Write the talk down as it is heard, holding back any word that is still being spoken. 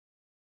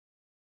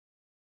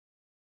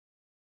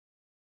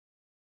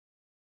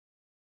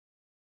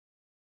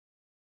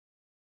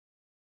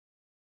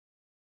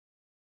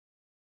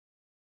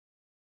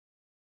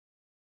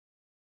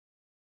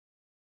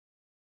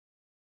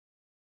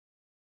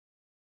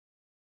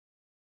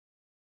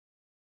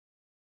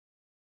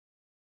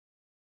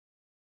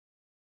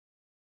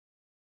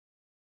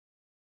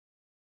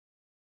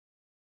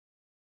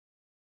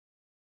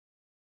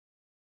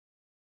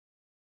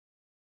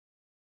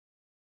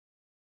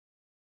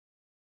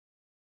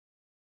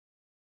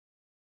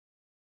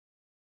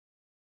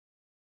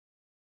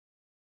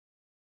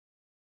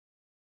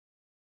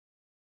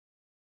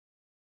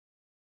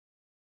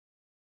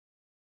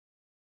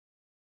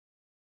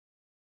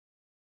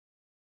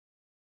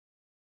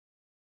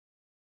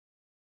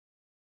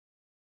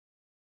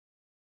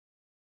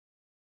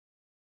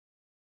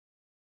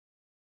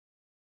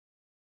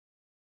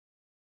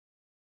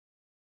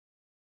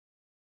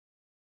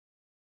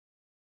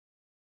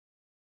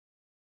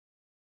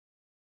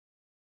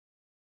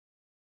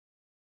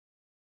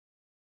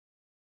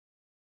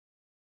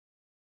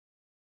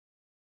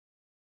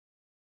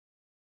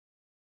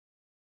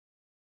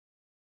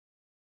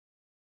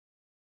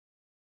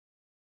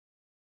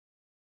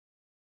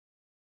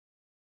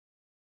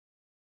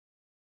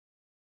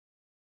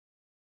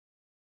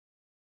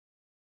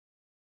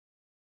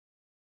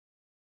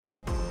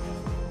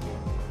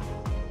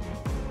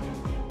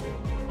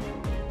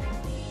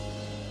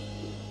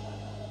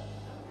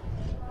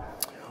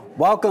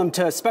Welcome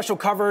to special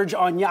coverage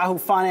on Yahoo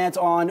Finance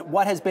on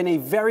what has been a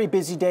very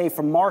busy day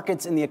for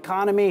markets and the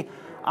economy.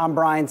 I'm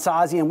Brian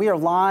Sozzi, and we are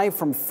live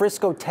from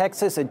Frisco,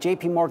 Texas at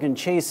JPMorgan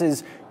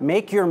Chase's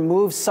Make Your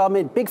Move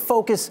Summit. Big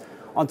focus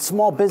on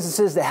small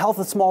businesses, the health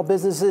of small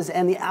businesses,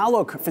 and the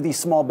outlook for these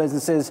small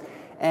businesses.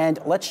 And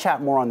let's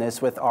chat more on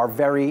this with our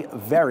very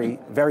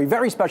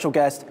special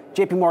guest,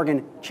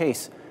 JPMorgan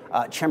Chase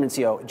Chairman and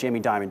CEO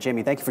Jamie Dimon.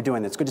 Jamie, thank you for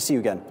doing this. Good to see you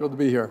again. Good to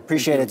be here.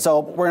 Appreciate it. So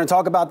we're going to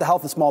talk about the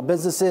health of small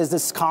businesses.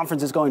 This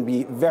conference is going to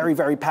be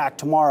very packed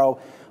tomorrow.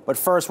 But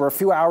first, we're a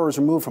few hours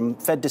removed from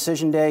Fed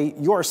decision day.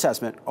 Your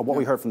assessment of what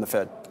we heard from the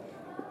Fed?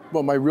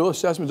 Well, my real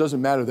assessment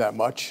doesn't matter that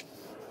much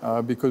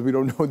because we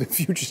don't know the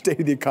future state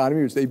of the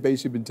economy, which they've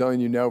basically been telling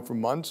you now for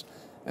months.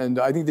 And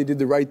I think they did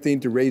the right thing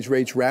to raise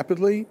rates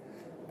rapidly.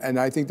 And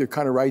I think they're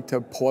kind of right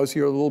to pause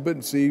here a little bit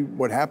and see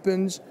what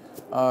happens.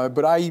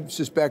 But I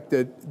suspect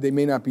that they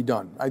may not be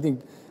done. I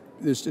think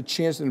there's a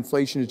chance that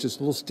inflation is just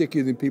a little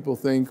stickier than people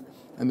think,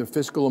 and the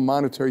fiscal and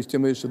monetary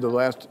stimulus of the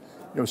last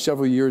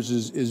several years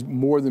is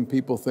more than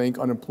people think.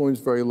 Unemployment's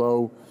very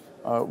low.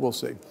 We'll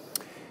see.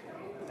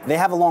 They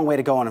have a long way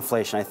to go on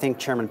inflation. I think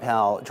Chairman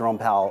Powell, Jerome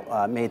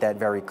Powell, made that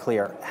very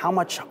clear. How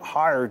much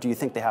higher do you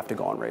think they have to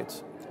go on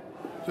rates?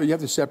 So you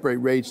have to separate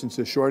rates into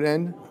the short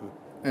end,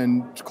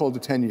 and it's called the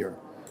 10-year.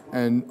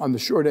 And on the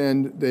short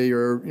end, they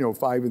are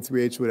 5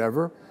 3/8,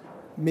 whatever.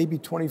 Maybe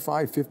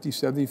 25, 50,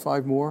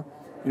 75 more.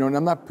 And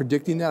I'm not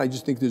predicting that. I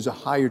just think there's a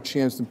higher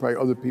chance than probably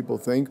other people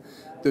think.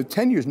 The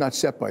 10-year is not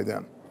set by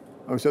them.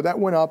 So that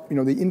went up.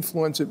 They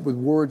influence it with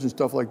words and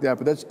stuff like that.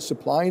 But that's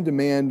supply and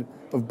demand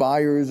of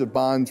buyers of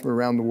bonds from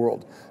around the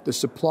world. The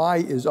supply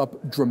is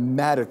up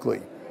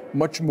dramatically,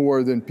 much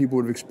more than people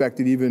would have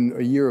expected even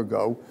a year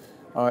ago.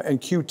 And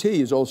QT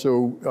is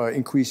also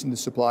increasing the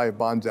supply of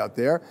bonds out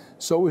there.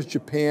 So is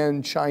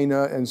Japan,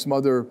 China, and some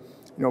other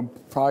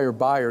prior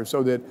buyers.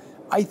 So that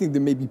I think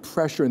there may be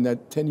pressure in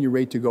that 10-year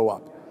rate to go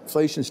up.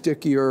 Inflation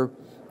stickier.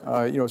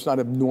 It's not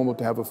abnormal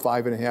to have a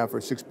 5.5% or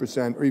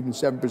 6% or even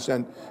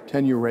 7%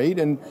 10-year rate.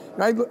 And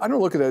I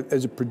don't look at that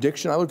as a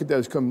prediction. I look at that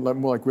as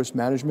more like risk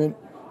management.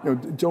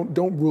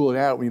 Don't rule it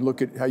out when you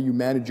look at how you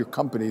manage your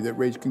company that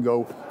rates can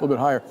go a little bit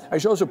higher. I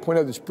should also point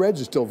out the spreads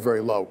are still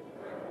very low.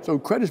 So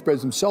credit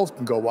spreads themselves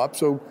can go up.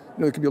 So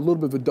there could be a little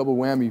bit of a double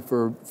whammy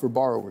for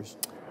borrowers.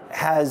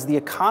 Has the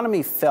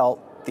economy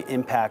felt the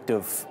impact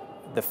of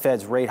the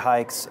Fed's rate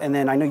hikes? And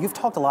then I know you've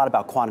talked a lot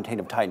about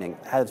quantitative tightening.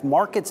 Has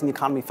markets and the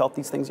economy felt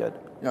these things yet?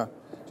 Yeah.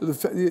 So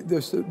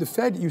the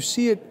Fed, you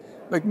see it,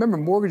 like remember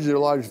mortgages are a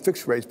lot of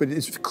fixed rates, but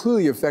it's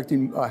clearly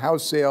affecting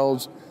house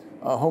sales,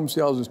 home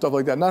sales and stuff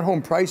like that. Not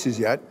home prices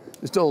yet.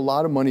 There's still a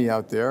lot of money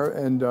out there,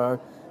 and but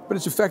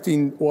it's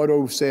affecting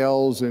auto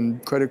sales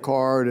and credit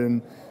card,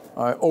 and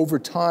over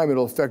time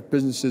it'll affect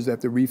businesses that have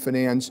to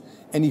refinance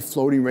any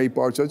floating rate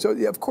borrowers. So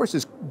yeah, of course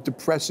it's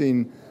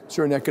depressing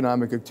certain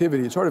economic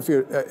activity. It's hard to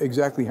figure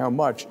exactly how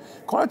much.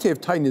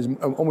 Quantitative tightening is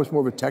almost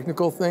more of a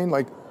technical thing,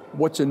 like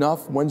what's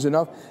enough, when's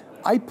enough.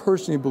 I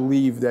personally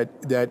believe that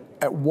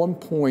at one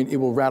point it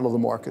will rattle the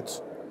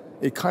markets.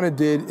 It kind of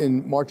did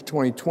in March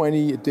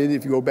 2020. It did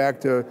if you go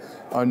back to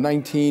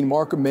 19.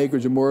 Market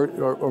makers are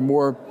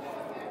more.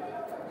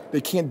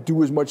 They can't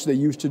do as much as they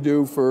used to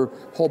do for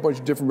a whole bunch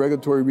of different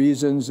regulatory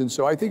reasons. And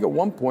so I think at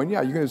one point,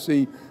 yeah, you're going to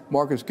see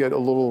markets get a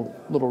little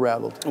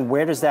rattled. And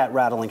where does that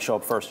rattling show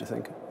up first, you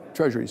think?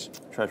 Treasuries.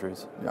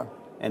 Treasuries. Yeah.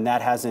 And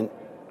that has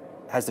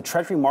the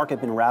Treasury market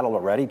been rattled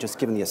already, just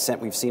given the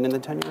ascent we've seen in the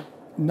 10-year?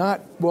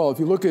 Not, well, if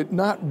you look at,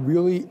 not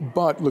really,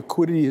 but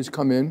liquidity has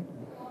come in.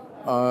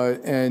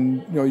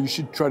 And you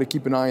should try to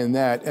keep an eye on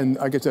that. And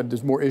like I said,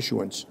 there's more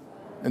issuance.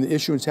 And the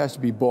issuance has to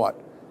be bought.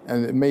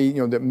 And it may,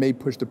 that may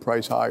push the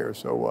price higher.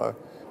 So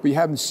we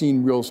haven't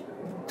seen real,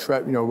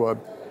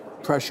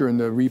 pressure in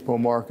the repo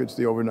markets,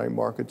 the overnight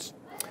markets.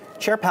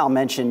 Chair Powell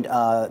mentioned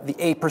the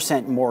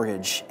 8%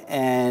 mortgage,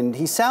 and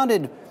he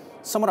sounded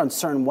somewhat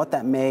uncertain what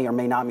that may or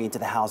may not mean to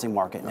the housing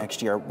market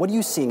next year. What are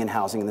you seeing in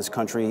housing in this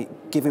country,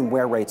 given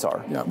where rates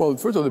are? Yeah, well,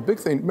 first of all, the big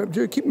thing,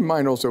 keep in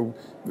mind also,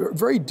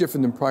 very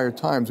different than prior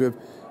times.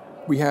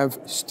 We have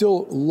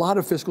still a lot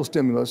of fiscal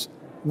stimulus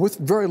with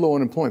very low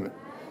unemployment.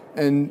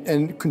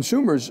 And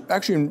consumers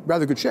actually in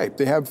rather good shape.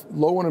 They have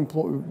low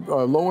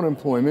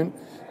unemployment.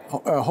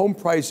 Home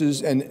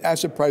prices and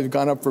asset prices have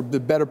gone up for the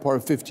better part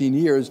of 15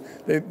 years.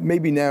 They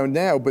maybe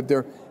now, but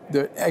their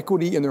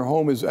equity in their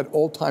home is at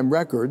all-time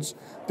records.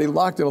 They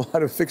locked in a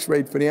lot of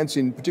fixed-rate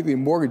financing, particularly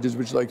in mortgages,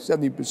 which is like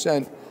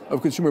 70%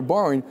 of consumer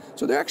borrowing.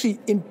 So they're actually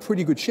in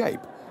pretty good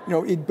shape.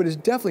 But it's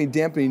definitely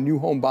dampening new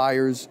home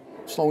buyers,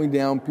 slowing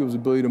down people's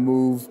ability to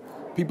move.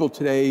 People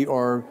today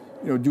are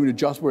doing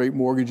adjustable rate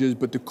mortgages,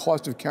 but the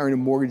cost of carrying a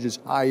mortgage is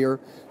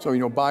higher.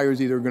 So,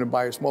 buyers either are going to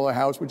buy a smaller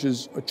house, which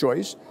is a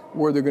choice,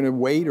 or they're going to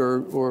wait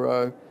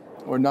or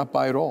not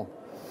buy at all.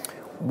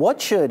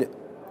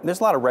 There's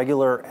a lot of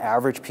regular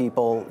average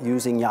people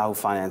using Yahoo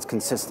Finance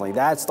consistently.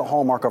 That's the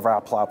hallmark of our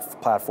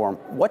platform.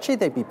 What should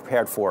they be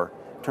prepared for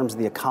in terms of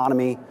the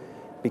economy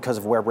because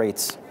of where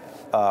rates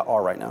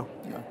are right now?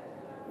 Yeah.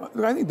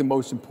 I think the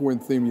most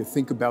important thing when you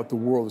think about the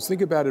world is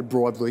think about it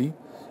broadly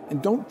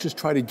and don't just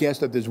try to guess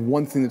that there's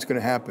one thing that's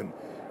going to happen.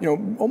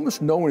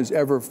 Almost no one has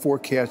ever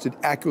forecasted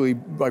accurately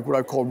like what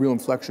I call real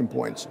inflection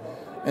points.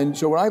 And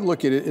so when I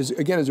look at it, is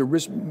again, as a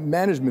risk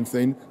management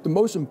thing, the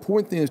most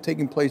important thing that's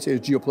taking place is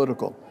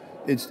geopolitical.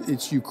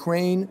 It's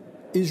Ukraine,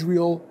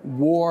 Israel,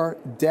 war,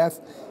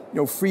 death,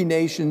 free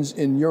nations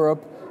in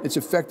Europe. It's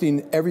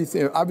affecting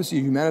everything, obviously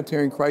a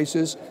humanitarian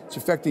crisis. It's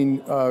affecting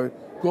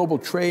global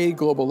trade,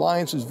 global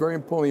alliances, very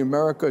importantly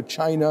America,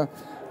 China.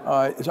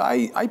 So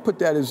I put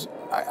that as,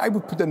 I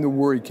would put that in the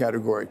worry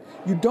category.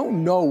 You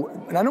don't know,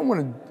 and I don't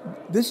want to,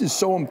 this is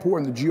so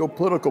important, the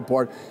geopolitical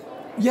part.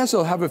 Yes,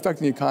 it'll have an effect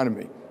on the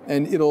economy,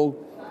 and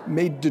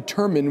may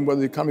determine whether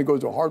the economy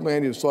goes to a hard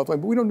landing or soft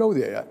landing, but we don't know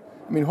that yet.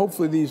 I mean,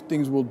 hopefully these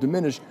things will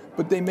diminish,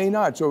 but they may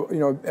not. So,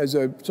 as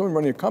someone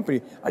running a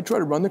company, I try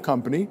to run the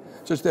company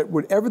such that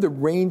whatever the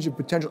range of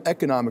potential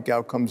economic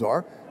outcomes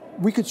are,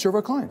 we could serve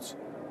our clients.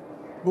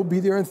 We'll be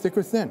there in thick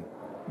or thin.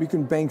 We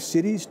can bank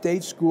cities,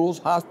 states, schools,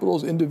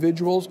 hospitals,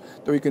 individuals,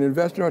 that we can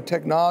invest in our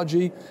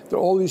technology. There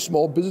are all these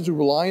small businesses who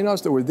rely on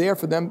us, that we're there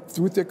for them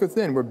through thick or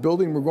thin. We're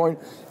building, we're going,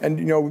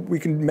 and we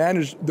can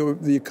manage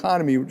the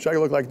economy, which I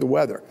look like the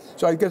weather.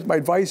 So I guess my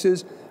advice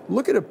is,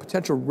 look at a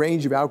potential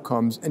range of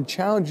outcomes and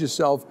challenge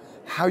yourself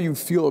how you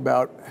feel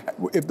about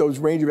if those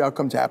range of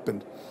outcomes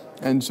happened.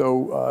 And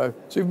so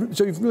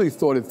you've really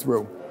thought it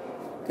through.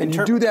 And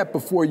you do that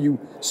before you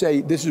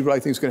say, this is what I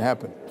think is going to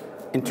happen.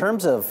 In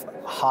terms of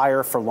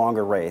higher for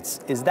longer rates,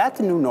 is that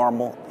the new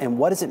normal? And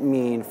what does it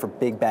mean for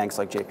big banks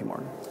like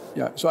JPMorgan?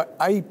 Yeah, so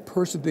I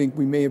personally think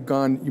you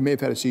may have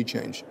had a sea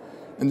change.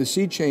 And the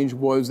sea change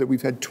was that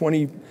we've had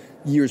 20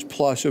 years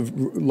plus of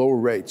lower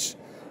rates.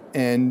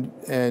 And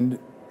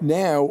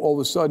now, all of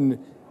a sudden,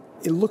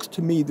 it looks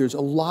to me there's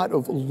a lot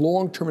of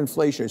long-term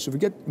inflation. So if we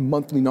get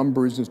monthly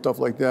numbers and stuff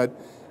like that,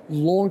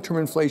 long-term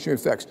inflationary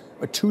effects.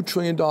 A $2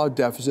 trillion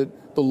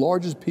deficit, the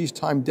largest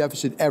peacetime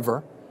deficit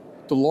ever,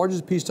 the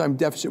largest peacetime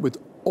deficit with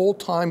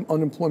all-time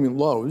unemployment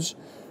lows.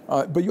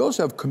 But you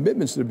also have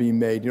commitments that are being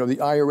made.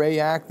 The IRA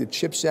Act, the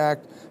CHIPS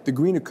Act, the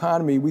green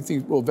economy, we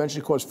think will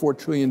eventually cost $4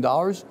 trillion.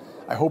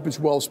 I hope it's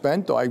well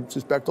spent, though I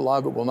suspect a lot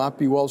of it will not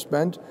be well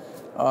spent.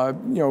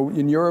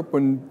 In Europe,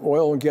 when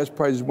oil and gas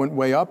prices went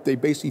way up, they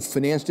basically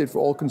financed it for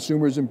all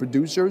consumers and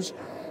producers.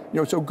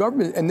 So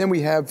government, and then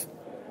we have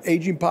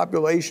aging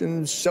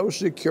populations,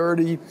 Social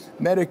Security,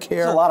 Medicare.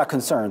 There's a lot of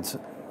concerns.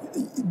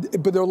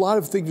 But there are a lot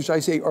of things which I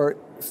say are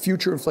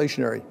future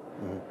inflationary.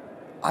 Mm-hmm.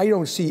 I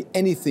don't see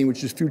anything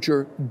which is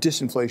future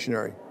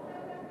disinflationary.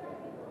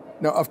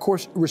 Now, of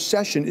course,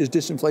 recession is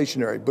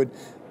disinflationary,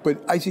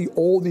 but I see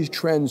all these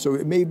trends, so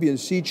it may be a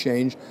sea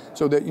change,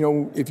 so that,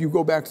 if you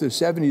go back to the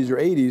 70s or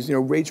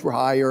 80s, rates were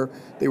higher,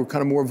 they were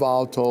kind of more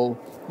volatile.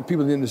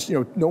 People didn't,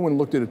 no one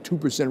looked at a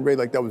 2% rate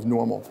like that was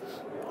normal.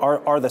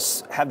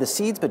 Have the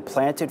seeds been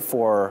planted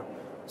for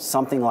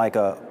something like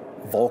a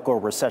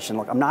Volcker recession?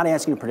 Look, I'm not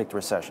asking you to predict a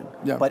recession,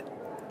 yeah. But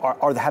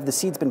have the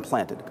seeds been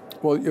planted?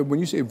 Well, when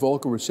you say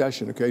Volcker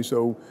recession, okay,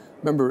 so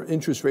remember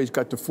interest rates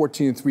got to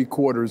 14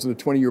 3/4 of the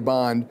 20-year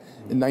bond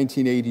in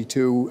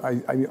 1982.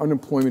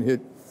 Unemployment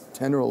hit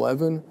 10 or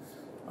 11.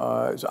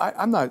 So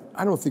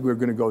I don't think we're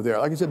going to go there.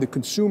 Like I said, the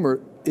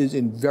consumer is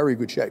in very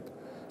good shape.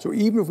 So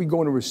even if we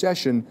go into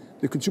recession,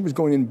 the consumer's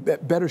going in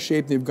better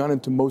shape than they've gone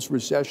into most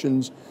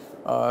recessions,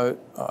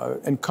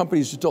 and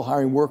companies are still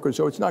hiring workers,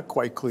 so it's not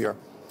quite clear.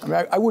 I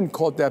mean, I wouldn't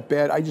call it that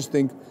bad. I just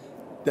think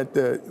that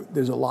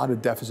there's a lot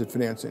of deficit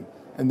financing,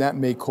 and that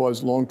may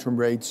cause long-term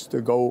rates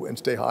to go and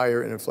stay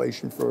higher and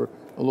inflation for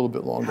a little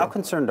bit longer. How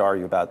concerned are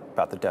you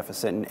about the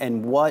deficit,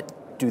 and what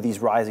do these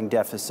rising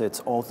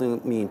deficits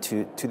ultimately mean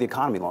to the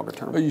economy longer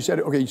term? Well, you said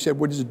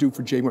what does it do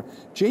for JPMorgan?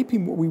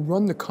 JPMorgan, we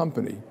run the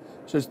company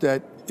such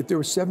that if there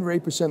were 7 or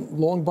 8%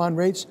 long bond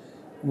rates,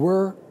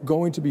 we're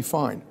going to be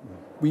fine.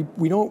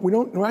 We're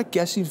not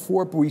guessing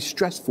for it, but we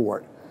stress for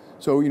it.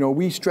 So,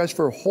 we stress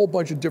for a whole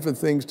bunch of different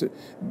things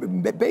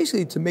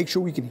basically to make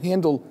sure we can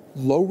handle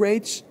low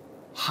rates,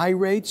 high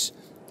rates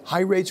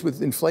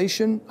with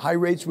inflation, high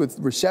rates with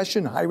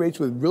recession, high rates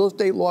with real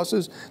estate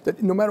losses,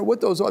 that no matter what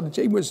those are, the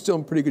JPMorgan is still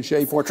in pretty good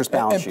shape. Fortress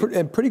balance sheet.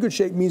 And pretty good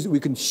shape means that we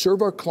can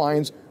serve our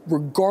clients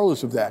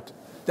regardless of that.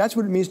 That's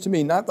what it means to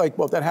me. Not like,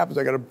 well, if that happens,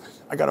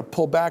 I gotta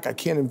pull back, I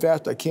can't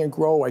invest, I can't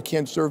grow, I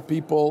can't serve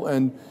people,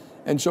 and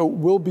so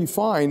we'll be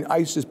fine.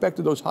 I suspect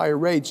that those higher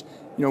rates,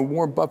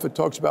 Warren Buffett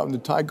talks about when the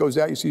tide goes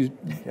out, you see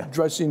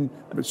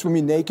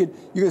swimming naked.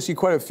 You're gonna see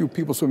quite a few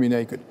people swimming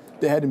naked.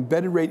 They had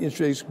embedded rate interest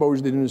rate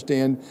exposure they didn't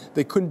understand.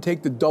 They couldn't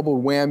take the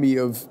double whammy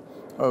of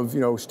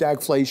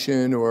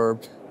stagflation or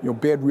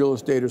bad real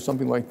estate or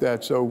something like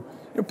that. So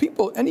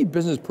people, any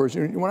business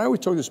person, when I always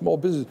talk to small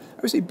business, I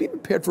always say be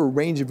prepared for a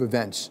range of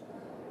events.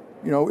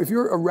 If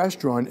you're a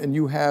restaurant and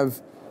you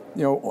have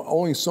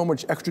only so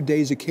much extra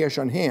days of cash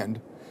on hand,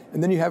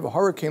 and then you have a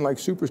hurricane like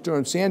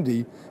Superstorm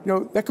Sandy,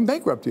 that can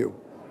bankrupt you.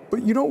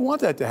 But you don't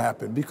want that to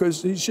happen,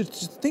 because you should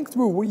think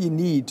through what you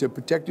need to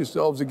protect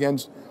yourselves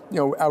against,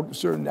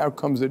 certain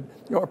outcomes that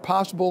are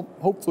possible,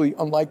 hopefully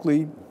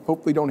unlikely,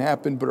 hopefully don't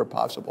happen, but are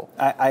possible.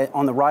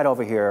 On the ride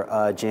over here,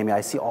 Jamie,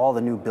 I see all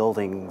the new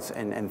buildings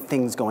and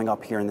things going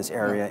up here in this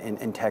area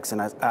in Texas,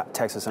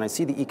 and I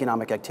see the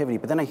economic activity,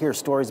 but then I hear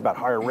stories about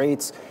higher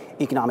rates,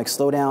 economic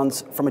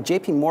slowdowns. From a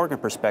JPMorgan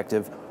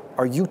perspective,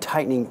 are you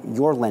tightening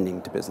your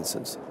lending to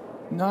businesses?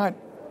 Not,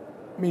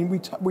 I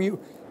mean,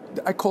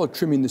 I call it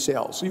trimming the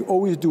sails. So you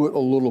always do it a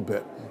little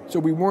bit. So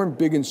we weren't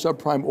big in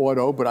subprime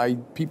auto,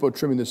 but people are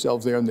trimming the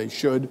sails there, and they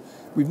should.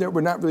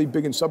 We're not really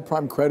big in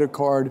subprime credit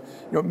card.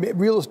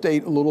 Real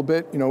estate a little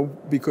bit,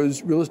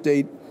 because real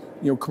estate,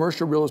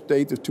 commercial real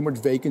estate, there's too much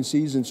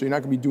vacancies, and so you're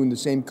not going to be doing the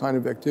same kind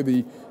of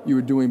activity you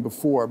were doing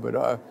before.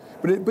 But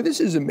this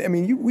is,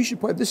 we should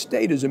point out, this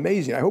state is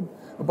amazing. I hope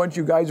a bunch of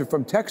you guys are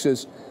from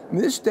Texas.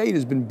 This state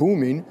has been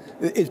booming.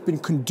 It's been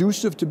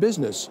conducive to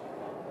business.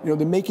 They're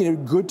making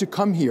it good to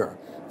come here.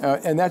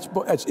 And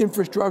that's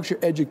infrastructure,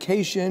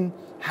 education,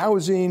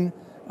 housing,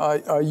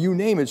 you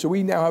name it. So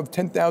we now have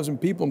 10,000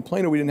 people in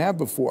Plano we didn't have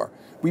before.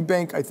 We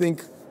bank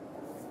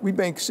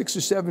 6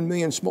 or 7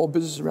 million small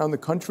businesses around the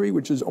country,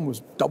 which is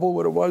almost double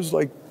what it was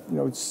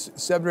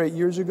 7 or 8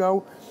 years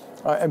ago.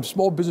 And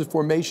small business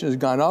formation has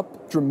gone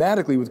up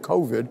dramatically with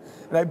COVID.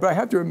 But I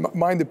have to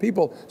remind the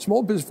people,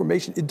 small business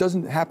formation, it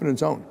doesn't happen on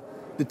its own.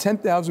 The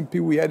 10,000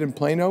 people we had in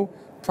Plano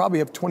probably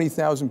have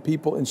 20,000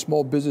 people in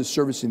small business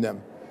servicing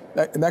them.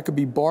 And that could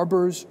be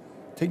barbers,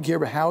 taking care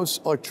of a house,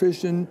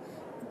 electrician,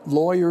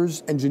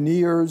 lawyers,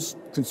 engineers,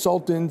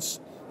 consultants,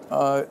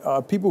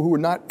 people who are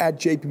not at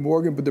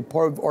JPMorgan, but they're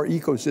part of our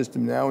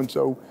ecosystem now. And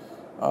so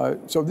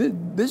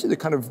this is the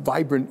kind of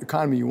vibrant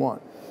economy you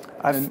want.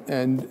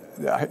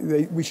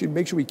 We should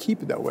make sure we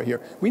keep it that way here.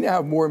 We now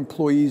have more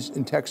employees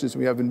in Texas than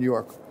we have in New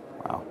York.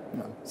 Wow.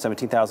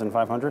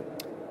 17,500?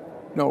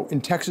 No,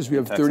 in Texas we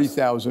have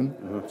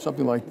 30,000,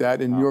 something like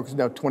that. In New York it's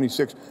now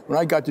 26. When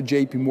I got to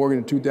JPMorgan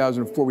in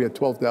 2004, we had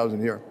 12,000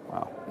 here.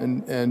 Wow.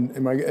 And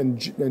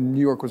New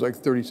York was like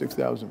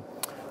 36,000.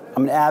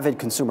 I'm an avid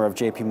consumer of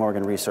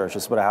JPMorgan research.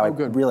 This is how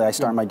I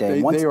start my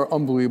day. They are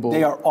unbelievable.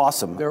 They are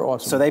awesome. They're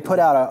awesome. So they put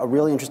out a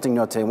really interesting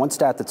note today. One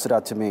stat that stood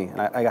out to me,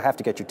 and I have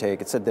to get your take.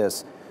 It said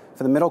this: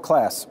 for the middle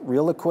class,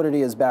 real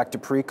liquidity is back to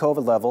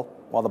pre-COVID level,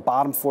 while the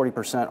bottom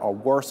 40% are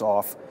worse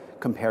off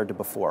compared to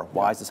before.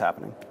 Why is this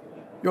happening?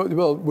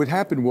 Well, what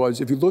happened was,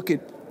 if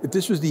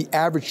this was the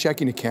average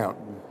checking account,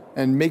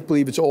 and make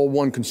believe it's all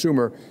one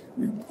consumer,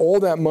 all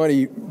that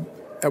money,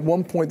 at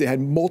one point they had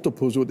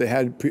multiples of what they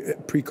had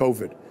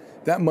pre-COVID.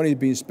 That money is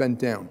being spent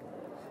down.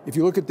 If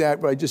you look at that,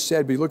 what I just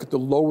said, but you look at the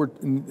lower,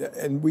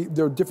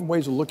 there are different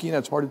ways of looking at it.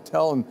 It's hard to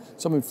tell, and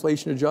some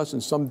inflation adjusts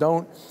and some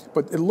don't.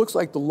 But it looks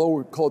like the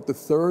lower, call it the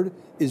third,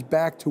 is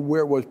back to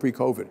where it was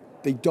pre-COVID.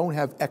 They don't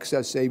have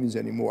excess savings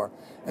anymore.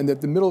 And that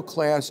the middle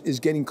class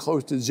is getting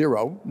close to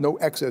zero, no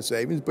excess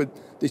savings, but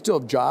they still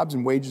have jobs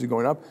and wages are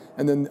going up.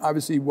 And then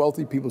obviously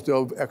wealthy people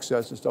still have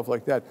excess and stuff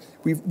like that.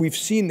 We've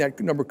seen that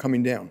number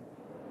coming down.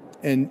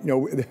 And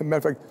as a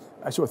matter of fact,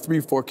 I saw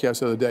 3 forecasts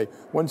the other day.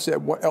 One said,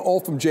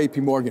 all from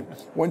JPMorgan.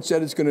 One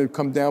said it's going to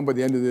come down by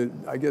the end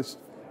of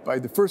by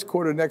the first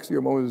quarter next year.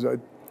 One was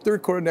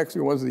third quarter next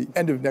year. One was the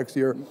end of next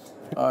year.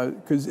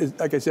 Because,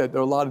 like I said,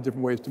 there are a lot of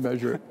different ways to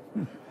measure it.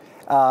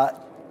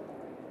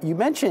 You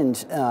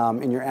mentioned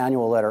in your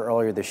annual letter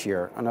earlier this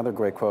year, another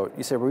great quote.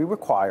 You said, we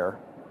require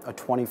a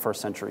 21st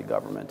century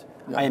government.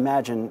 Yeah. I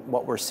imagine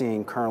what we're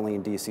seeing currently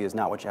in D.C. is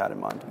not what you had in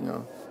mind.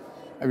 Yeah.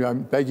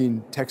 I'm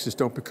begging Texas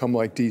don't become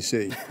like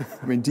D.C.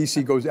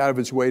 D.C. goes out of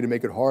its way to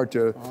make it hard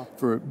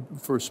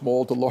for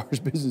small to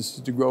large businesses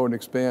to grow and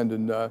expand.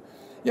 And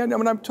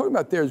when I'm talking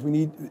about theirs, we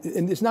need,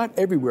 and it's not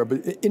everywhere,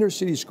 but inner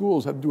city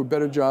schools have to do a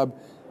better job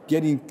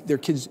getting their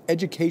kids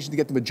education to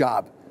get them a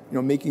job.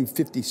 Making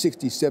 $50,000,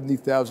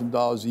 $60,000,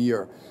 $70,000 a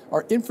year.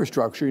 Our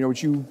infrastructure,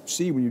 which you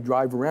see when you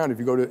drive around, if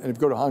you go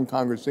to Hong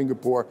Kong or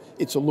Singapore,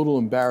 it's a little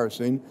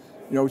embarrassing.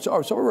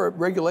 Some of our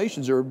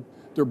regulations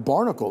they're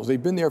barnacles.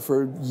 They've been there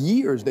for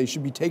years. They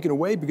should be taken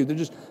away because they're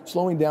just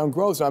slowing down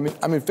growth. So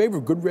I'm in favor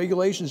of good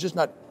regulations, just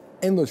not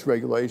endless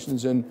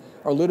regulations. And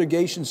our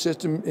litigation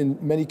system in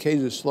many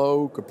cases is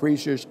slow,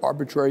 capricious,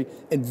 arbitrary,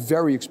 and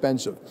very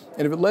expensive.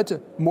 And if it led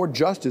to more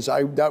justice,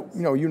 you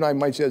and I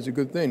might say that's a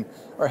good thing.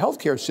 Our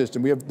healthcare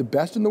system, we have the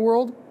best in the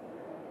world.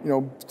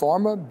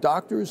 Pharma,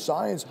 doctors,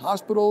 science,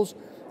 hospitals,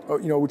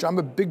 which I'm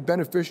a big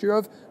beneficiary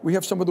of. We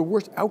have some of the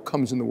worst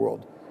outcomes in the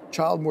world.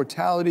 Child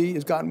mortality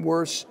has gotten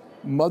worse.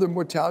 Mother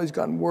mortality has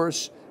gotten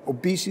worse.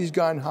 Obesity has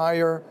gotten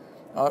higher.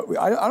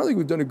 I don't think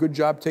we've done a good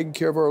job taking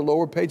care of our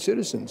lower paid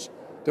citizens.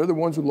 They're the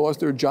ones who lost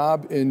their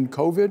job in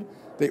COVID.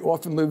 They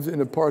often live in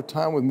a part of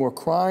town with more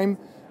crime.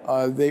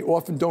 They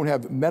often don't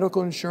have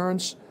medical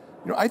insurance.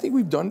 I think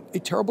we've done a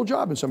terrible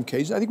job in some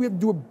cases. I think we have to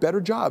do a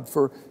better job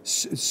for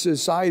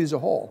society as a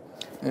whole.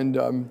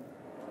 And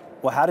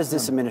well, how does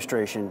this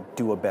administration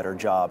do a better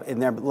job? In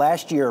their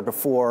last year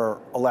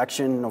before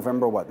election,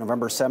 November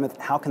 7th,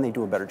 how can they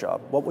do a better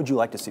job? What would you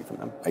like to see from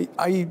them?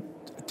 I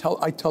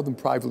tell them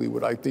privately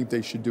what I think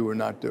they should do or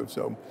not do.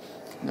 So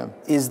No.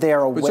 Is there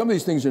a way? But some of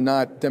these things are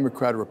not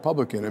Democrat or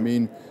Republican. I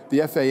mean,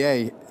 the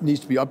FAA needs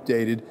to be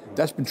updated.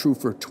 That's been true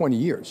for 20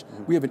 years.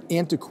 We have an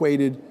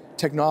antiquated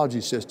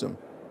technology system.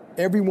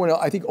 Everyone else,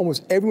 I think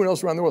almost everyone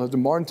else around the world has a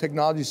modern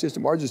technology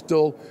system. Ours is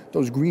still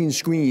those green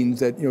screens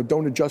that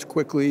don't adjust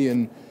quickly,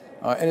 and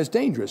it's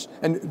dangerous.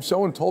 And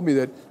someone told me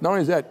that not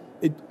only is that,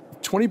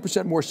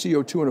 20% more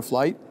CO2 on a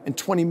flight and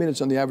 20 minutes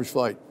on the average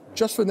flight,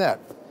 just for that.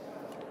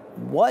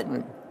 What,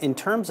 in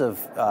terms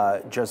of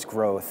just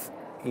growth,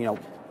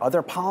 are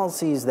there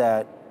policies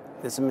that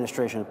this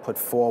administration has put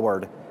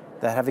forward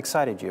that have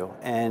excited you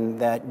and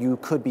that you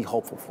could be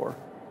hopeful for?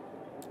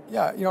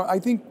 Yeah, I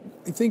think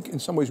in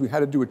some ways we had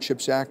to do a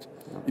CHIPS Act.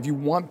 If you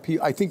want,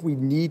 I think we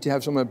need to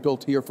have some of that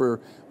built here for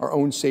our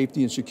own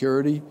safety and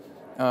security.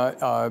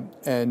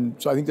 And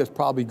so I think that's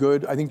probably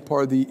good. I think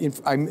part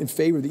of I'm in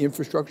favor of the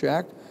Infrastructure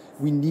Act.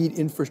 We need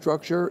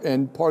infrastructure,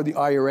 and part of the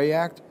IRA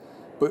Act,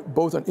 but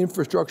both on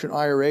infrastructure and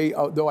IRA,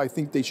 although I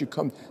think they should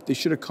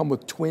have come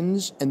with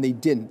twins, and they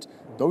didn't.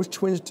 Those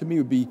twins to me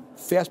would be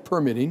fast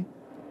permitting,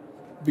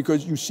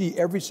 because you see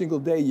every single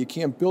day you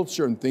can't build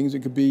certain things. It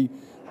could be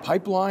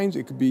pipelines,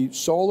 it could be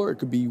solar, it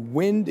could be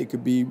wind, it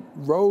could be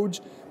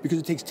roads, because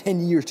it takes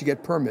 10 years to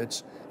get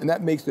permits, and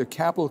that makes the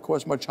capital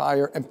cost much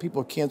higher, and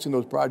people are canceling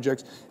those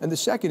projects. And the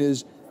second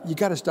is, you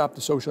got to stop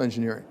the social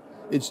engineering.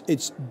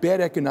 It's bad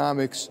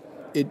economics.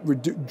 It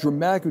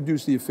dramatically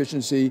reduces the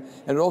efficiency,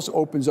 and it also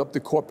opens up the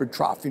corporate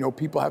trough.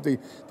 People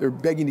they're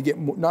begging to get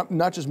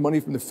not just money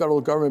from the federal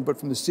government, but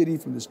from the city,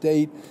 from the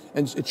state,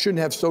 and it shouldn't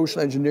have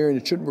social engineering.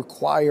 It shouldn't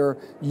require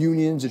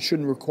unions. It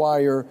shouldn't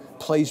require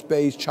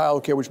place-based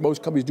childcare, which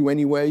most companies do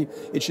anyway.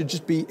 It should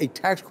just be a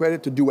tax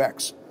credit to do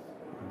X,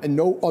 and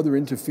no other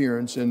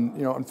interference. And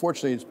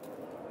unfortunately,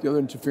 the other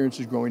interference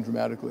is growing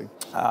dramatically.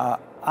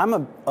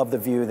 I'm of the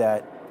view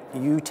that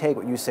you take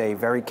what you say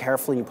very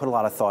carefully and you put a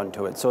lot of thought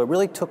into it. So it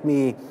really took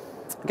me,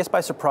 I guess, by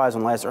surprise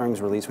on last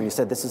earnings release when you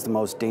said this is the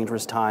most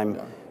dangerous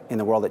time in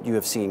the world that you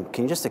have seen.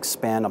 Can you just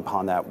expand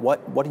upon that? What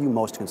are you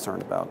most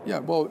concerned about? Yeah,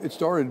 well, it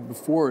started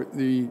before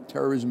the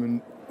terrorism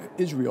in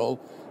Israel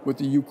with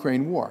the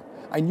Ukraine war.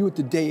 I knew it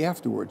the day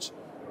afterwards.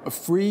 A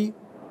free,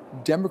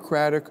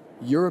 democratic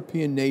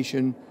European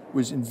nation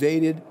was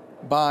invaded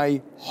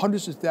by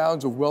hundreds of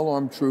thousands of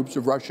well-armed troops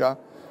of Russia,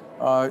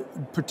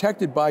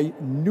 protected by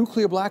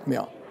nuclear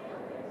blackmail.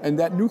 And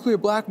that nuclear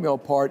blackmail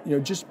part,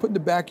 just put in the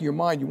back of your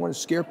mind, you want to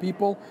scare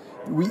people?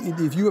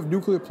 If you have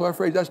nuclear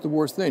proliferation, that's the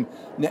worst thing.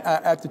 Now,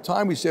 at the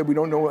time, we said we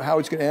don't know how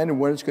it's going to end and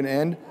when it's going to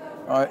end.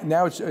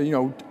 Now it's,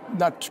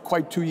 not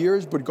quite 2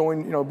 years, but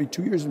it'll be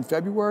 2 years in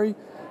February.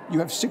 You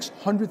have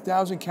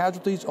 600,000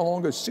 casualties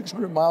along a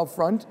 600-mile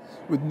front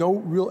with no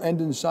real end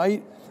in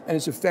sight, and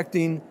it's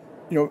affecting,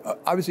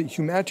 obviously,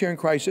 humanitarian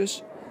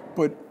crisis,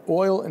 but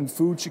oil and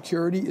food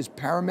security is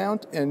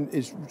paramount, and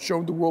it's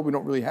shown the world we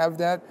don't really have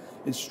that.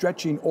 It's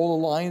stretching all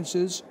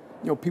alliances.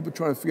 People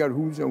trying to figure out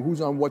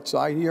who's on what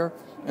side here.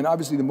 And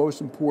obviously the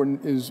most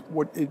important is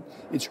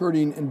it's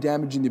hurting and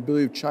damaging the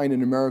ability of China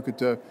and America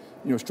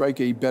to strike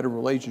a better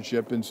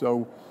relationship. And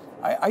so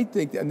I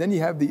think, and then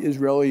you have the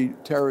Israeli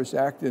Terrorist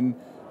Act, and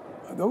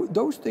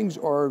those things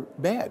are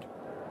bad.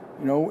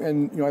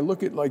 And I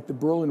look at like the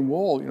Berlin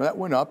Wall, that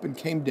went up and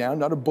came down,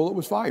 not a bullet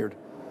was fired.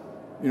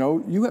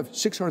 You have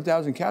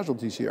 600,000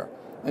 casualties here.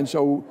 And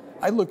so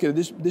I look at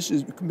it, this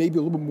is maybe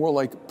a little bit more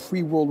like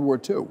pre-World War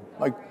II.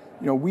 Like,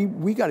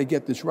 we got to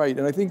get this right.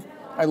 And I think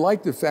I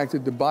like the fact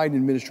that the Biden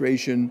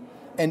administration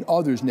and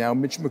others now,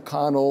 Mitch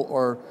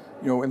McConnell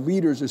and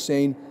leaders are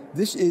saying,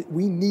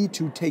 we need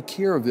to take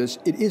care of this.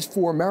 It is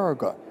for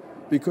America.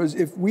 Because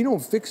if we don't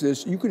fix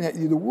this,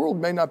 the world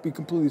may not be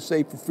completely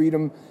safe for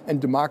freedom and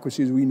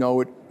democracy as we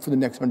know it for the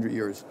next 100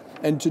 years.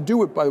 And to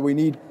do it, by the way,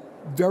 we need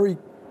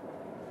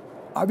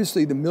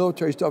obviously the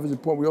military stuff is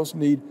important. We also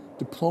need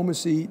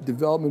diplomacy,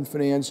 development,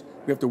 finance.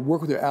 We have to work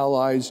with our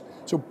allies.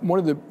 So one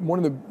of the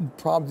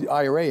problems of the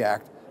IRA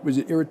Act was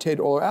it irritated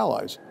all our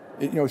allies.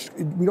 We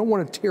don't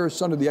want to tear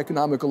asunder the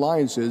economic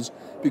alliances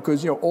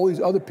because all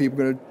these other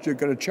people are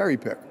going to cherry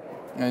pick.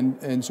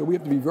 And so we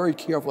have to be very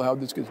careful how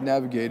this gets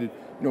navigated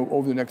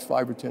over the next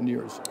 5 or 10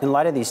 years. In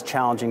light of these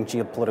challenging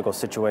geopolitical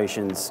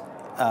situations,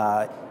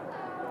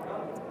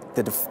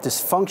 the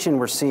dysfunction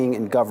we're seeing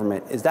in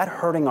government, is that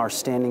hurting our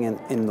standing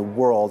in the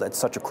world at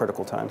such a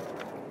critical time?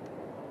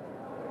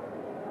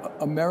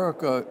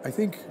 America, I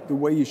think the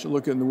way you should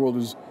look at it in the world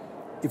is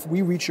if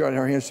we reach out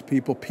our hands to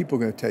people, people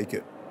are going to take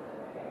it.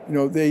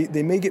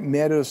 They may get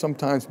mad at us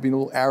sometimes for being a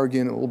little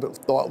arrogant and a little bit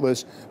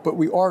thoughtless, but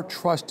we are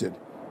trusted,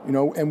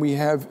 and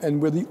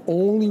we're the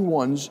only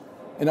ones,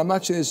 and I'm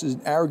not saying this is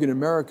an arrogant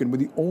American, we're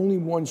the only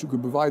ones who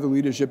can provide the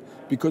leadership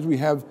because we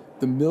have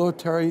the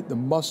military, the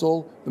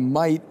muscle, the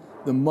might,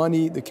 the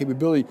money, the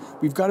capability.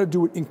 We've got to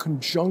do it in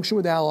conjunction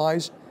with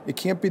allies. It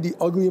can't be the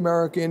ugly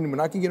American. We're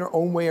not going to get our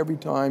own way every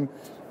time.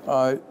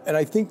 And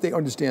I think they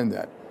understand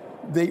that.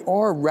 They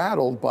are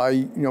rattled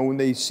by, when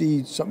they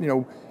see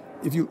something,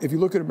 if you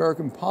look at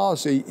American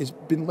policy, it's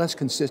been less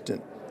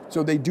consistent.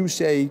 So they do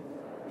say,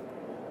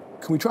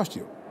 can we trust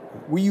you?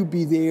 Will you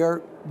be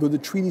there? Will the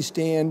treaty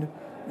stand?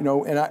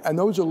 And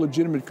those are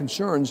legitimate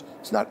concerns.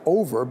 It's not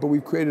over, but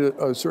we've created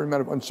a certain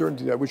amount of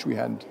uncertainty that I wish we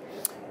hadn't.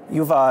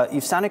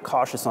 You've sounded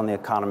cautious on the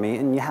economy,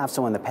 and you have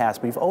so in the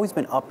past, but you've always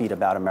been upbeat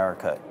about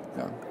America.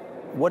 Yeah.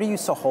 What are you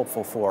so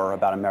hopeful for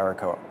about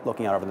America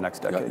looking out over the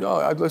next decade?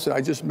 Listen,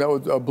 I just met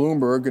with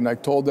Bloomberg, and I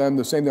told them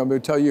the same thing I'm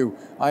going to tell you.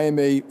 I am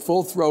a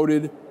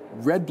full-throated,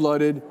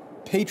 red-blooded,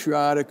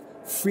 patriotic,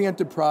 free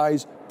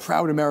enterprise,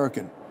 proud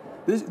American.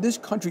 This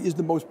country is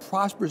the most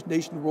prosperous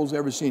nation the world's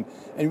ever seen.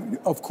 And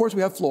of course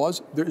we have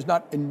flaws. There is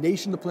not a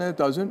nation on the planet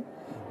that doesn't.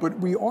 But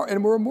we're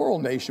a moral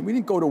nation. We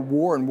didn't go to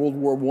war in World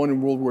War I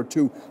and World War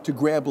II to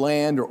grab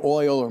land or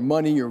oil or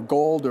money or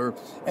gold or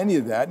any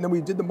of that. And then we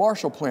did the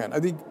Marshall Plan.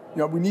 I think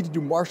we need to do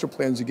Marshall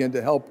Plans again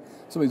to help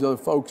some of these other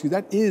folks, because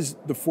that is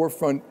the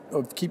forefront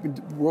of keeping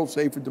the world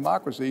safe for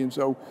democracy.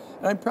 And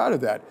I'm proud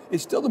of that.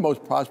 It's still the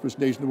most prosperous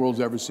nation the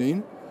world's ever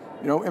seen.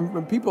 And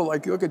when people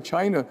look at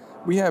China,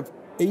 we have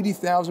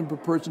 80,000 per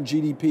person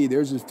GDP.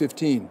 Theirs is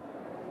 15.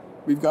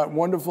 We've got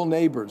wonderful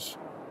neighbors.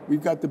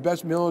 We've got the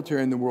best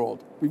military in the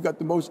world. We've got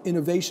the most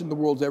innovation the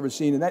world's ever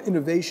seen. And that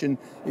innovation,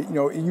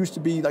 it used to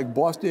be like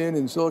Boston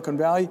and Silicon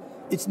Valley.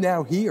 It's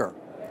now here.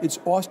 It's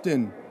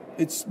Austin.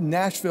 It's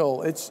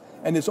Nashville.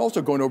 And it's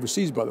also going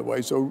overseas, by the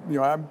way. So,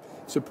 I'm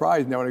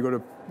surprised now when I go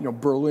to,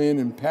 Berlin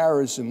and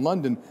Paris and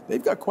London.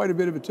 They've got quite a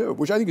bit of it too,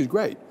 which I think is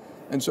great.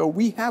 And so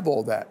we have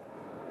all that.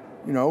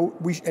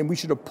 We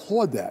should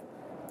applaud that.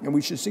 And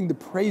we should sing the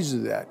praises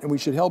of that. And we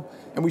should help,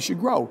 and we should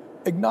grow.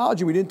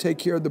 Acknowledging we didn't take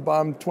care of the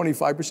bottom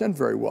 25%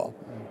 very well.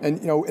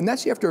 And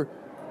that's after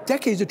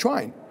decades of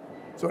trying.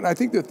 So, and I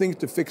think there are things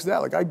to fix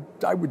that. Like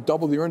I would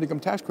double the earned income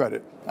tax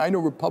credit. I know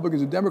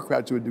Republicans and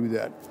Democrats who would do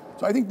that.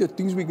 So I think there are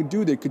things we can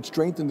do that could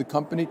strengthen the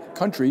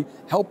country,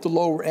 help the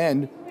lower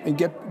end, and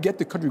get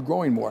the country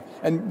growing more.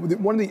 And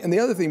the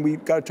other thing we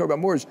got to talk about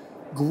more is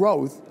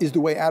growth is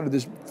the way out of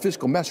this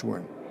fiscal mess we're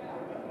in.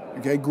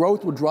 Okay,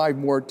 growth will drive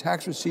more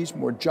tax receipts,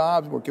 more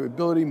jobs, more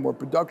capability, more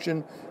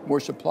production, more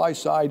supply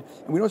side,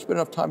 and we don't spend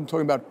enough time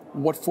talking about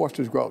what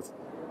fosters growth.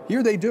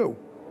 Here they do.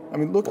 I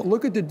mean,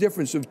 look at the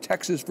difference of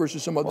Texas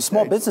versus some other states.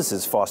 Small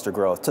businesses foster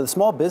growth. To the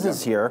small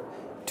business here,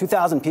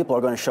 2,000 people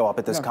are going to show up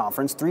at this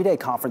conference, 3-day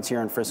conference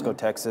here in Frisco,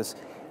 Texas.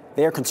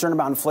 They are concerned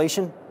about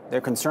inflation.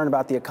 They're concerned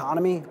about the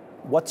economy.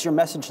 What's your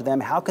message to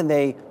them? How can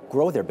they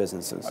grow their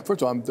businesses?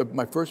 First of all,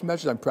 my first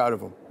message, I'm proud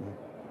of them.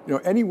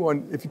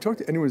 Anyone, if you talk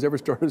to anyone who's ever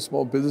started a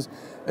small business,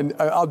 and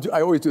I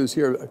always do this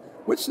here,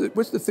 what's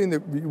the thing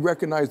that you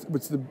recognize,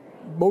 what's the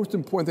most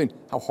important thing?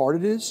 How hard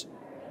it is,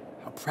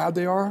 how proud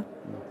they are,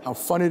 how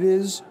fun it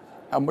is,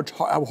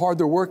 how hard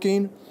they're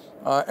working,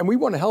 and we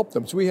want to help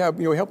them. So we have,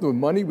 we help them with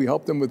money, we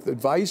help them with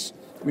advice.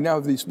 We now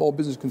have these small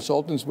business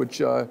consultants, which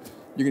you're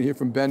going to hear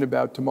from Ben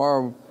about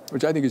tomorrow,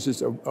 which I think is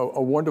just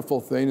a wonderful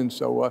thing. And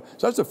so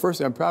that's the first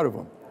thing. I'm proud of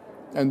them.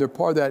 And they're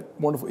part of that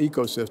wonderful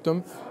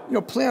ecosystem.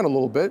 Plan a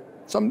little bit.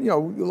 A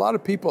lot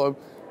of people,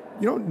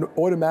 you don't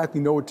automatically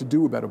know what to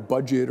do about a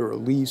budget or a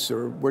lease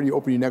or where do you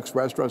open your next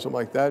restaurant, something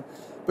like that.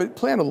 But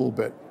plan a little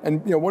bit.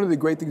 And one of the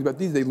great things about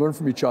these, they learn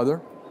from each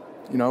other.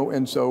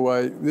 And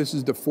so this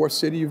is the 4th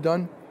city you've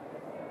done.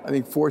 I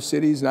think 4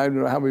 cities, and I don't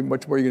know how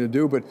much more you're going to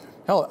do. But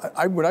hell,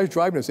 when I was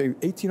driving, I was saying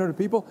 1,800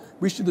 people.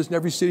 We should do this in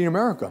every city in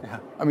America. Yeah.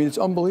 I mean, it's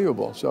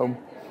unbelievable. So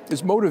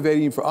it's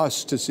motivating for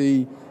us to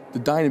see the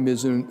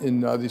dynamism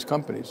in these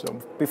companies.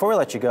 So before we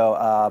let you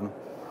go.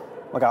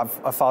 Look,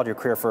 I've followed your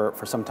career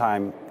for some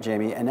time,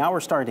 Jamie, and now we're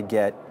starting to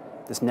get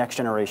this next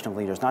generation of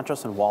leaders, not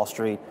just in Wall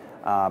Street,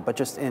 but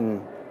just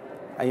in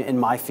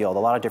my field, a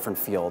lot of different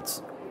fields.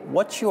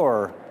 What's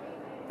your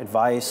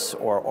advice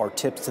or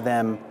tips to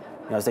them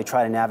as they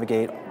try to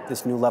navigate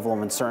this new level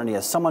of uncertainty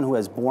as someone who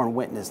has borne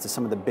witness to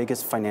some of the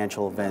biggest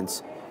financial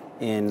events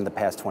in the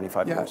past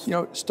 25 years?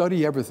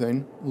 Study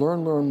everything,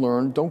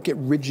 learn. Don't get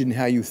rigid in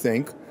how you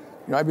think.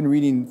 I've been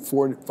reading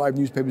 4 to 5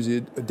 newspapers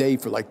a day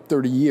for like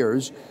 30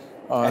 years.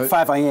 At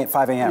 5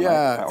 a.m.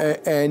 Yeah,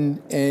 right?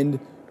 and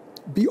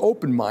be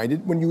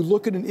open-minded. When you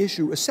look at an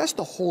issue, assess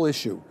the whole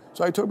issue.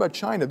 So I talk about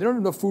China. They don't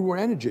have enough food or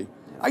energy.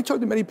 I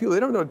talk to many people.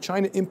 They don't know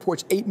China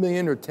imports 8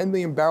 million or 10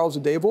 million barrels a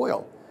day of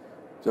oil.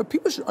 So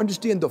people should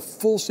understand the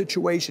full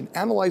situation,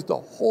 analyze the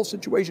whole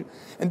situation,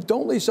 and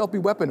don't let yourself be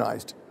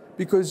weaponized.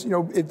 Because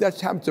if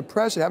that happens to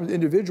press, it happens to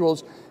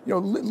individuals.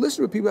 Listen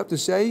to what people have to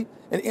say,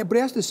 but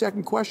ask the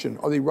second question: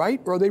 are they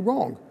right or are they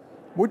wrong?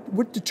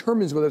 What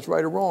determines whether it's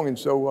right or wrong? And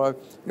so,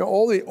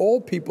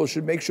 all people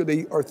should make sure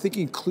they are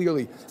thinking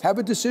clearly, have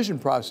a decision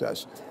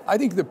process. I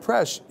think the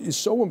press is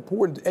so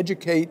important to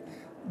educate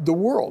the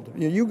world.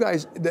 You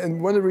guys,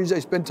 and one of the reasons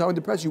I spend time with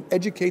the press, you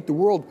educate the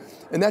world,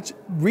 and that's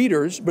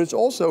readers, but it's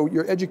also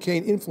you're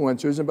educating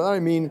influencers, and by that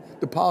I mean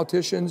the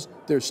politicians,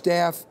 their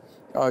staff,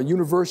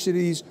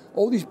 universities,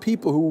 all these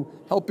people who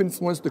help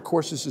influence the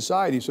course of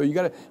society. So you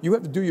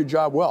have to do your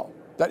job well.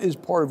 That is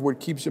part of what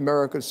keeps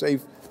America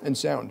safe and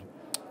sound.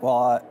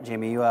 Well,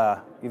 Jamie,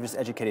 you've just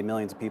educated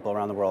millions of people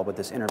around the world with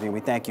this interview. We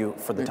thank you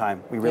for the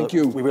time. We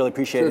really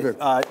appreciate it.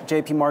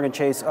 JPMorgan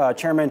Chase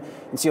Chairman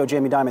and CEO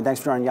Jamie Dimon, thanks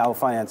for joining Yahoo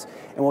Finance.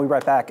 And we'll be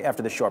right back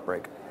after this short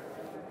break.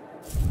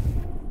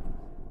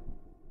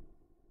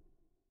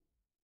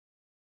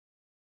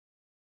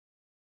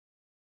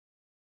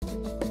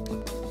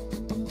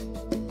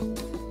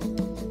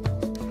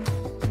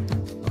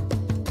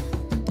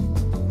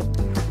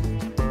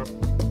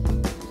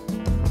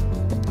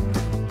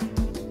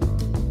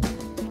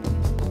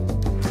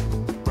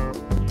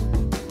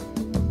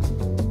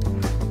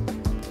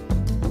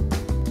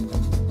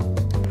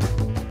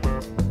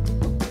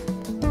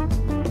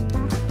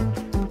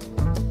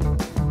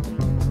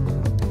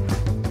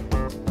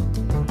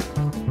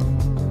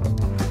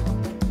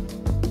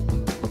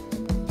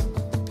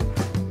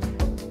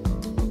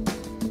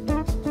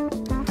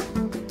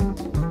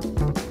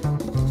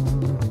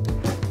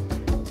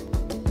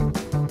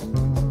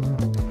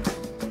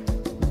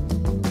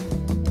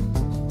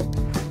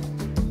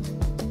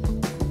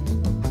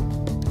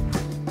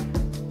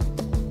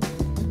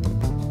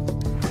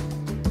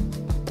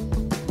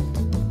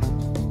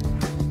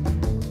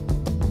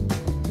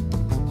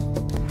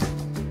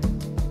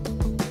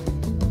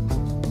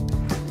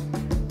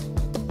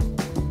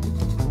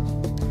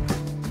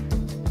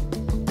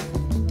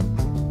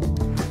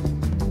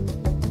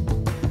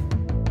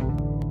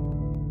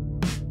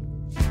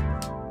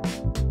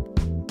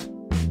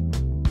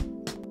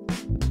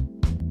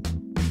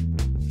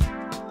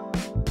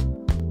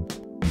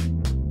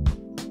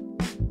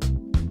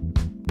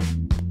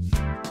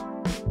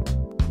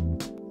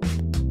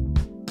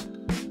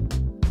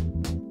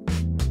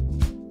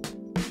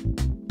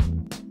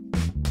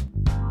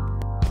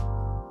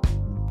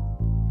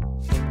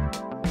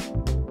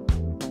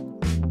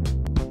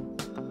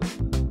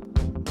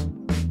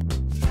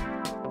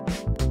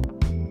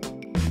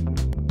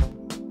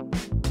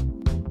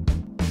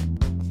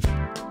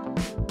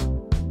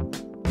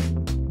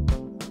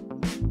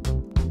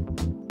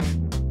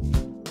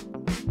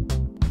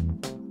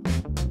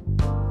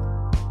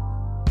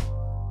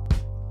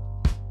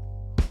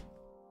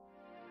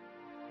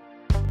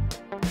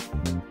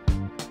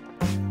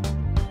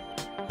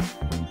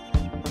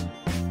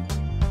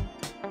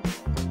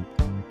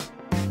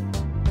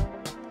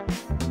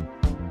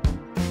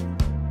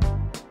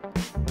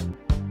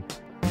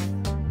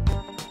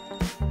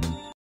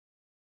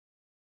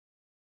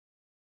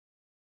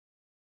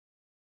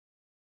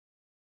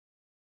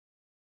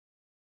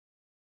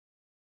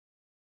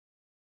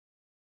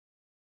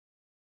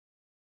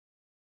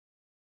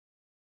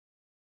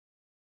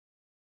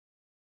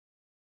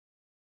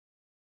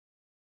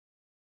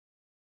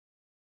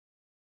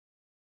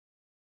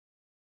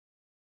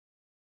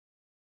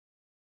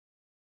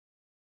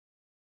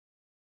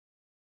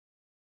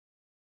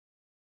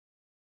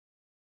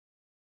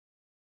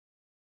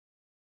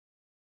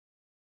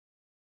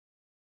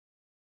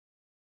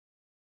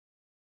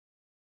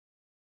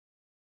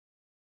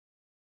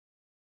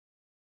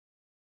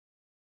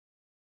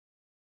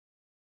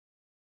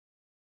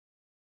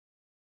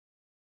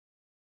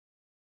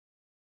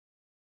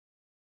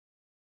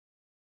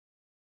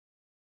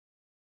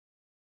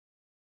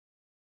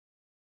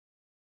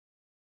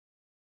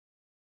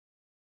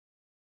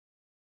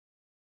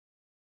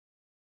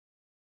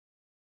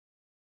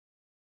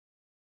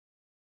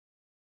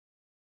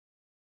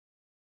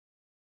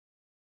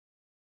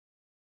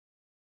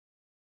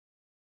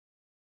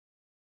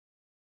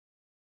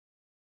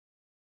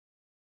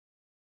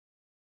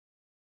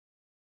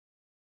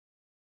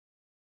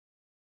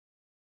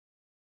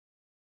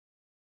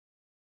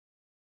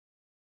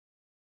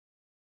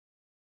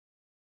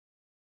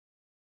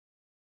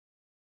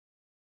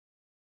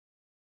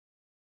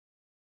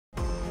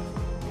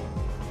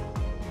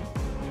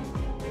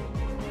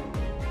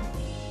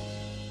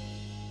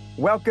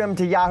 Welcome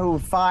to Yahoo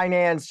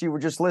Finance. You were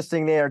just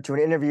listening there to an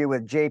interview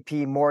with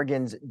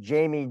JPMorgan's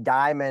Jamie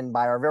Dimon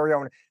by our very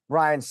own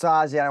Brian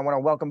Sozzi. And I want to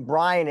welcome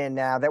Brian in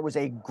now. That was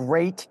a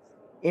great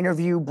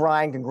interview,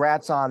 Brian.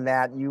 Congrats on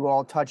that. You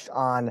all touched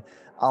on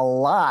a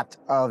lot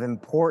of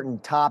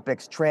important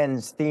topics,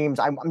 trends, themes.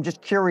 I'm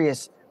just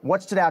curious,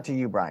 what stood out to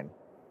you, Brian?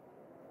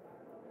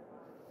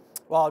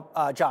 Well,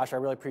 Josh, I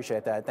really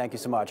appreciate that. Thank you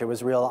so much. It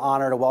was a real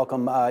honor to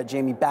welcome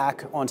Jamie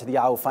back onto the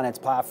Yahoo Finance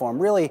platform.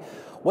 Really,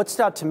 what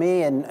stood out to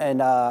me,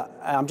 and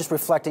I'm just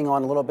reflecting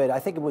on a little bit, I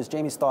think it was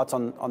Jamie's thoughts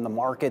on the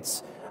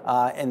markets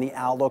and the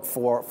outlook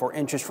for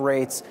interest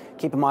rates.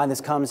 Keep in mind,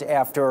 this comes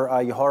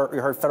after you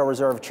heard Federal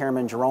Reserve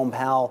Chairman Jerome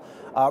Powell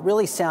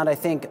really sound, I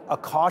think, a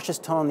cautious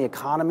tone on the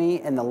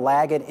economy and the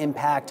lagged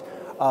impact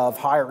of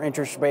higher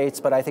interest rates.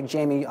 But I think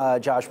Jamie,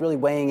 Josh, really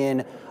weighing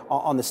in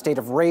on the state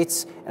of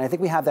rates. And I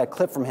think we have that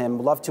clip from him.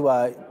 We'd love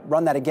to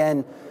run that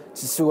again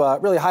to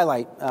really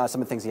highlight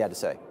some of the things he had to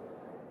say.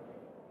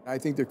 I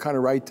think they're kind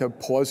of right to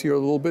pause here a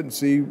little bit and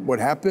see what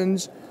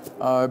happens.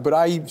 But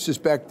I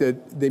suspect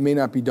that they may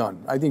not be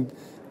done. I think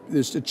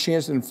there's a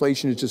chance that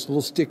inflation is just a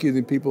little stickier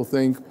than people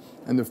think.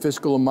 And the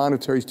fiscal and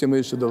monetary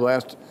stimulus of the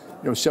last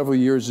several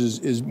years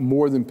is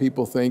more than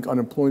people think.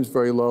 Unemployment's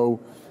very low.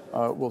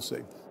 We'll see.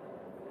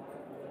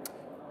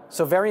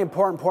 So very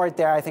important point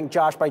there, I think,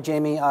 Josh, by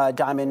Jamie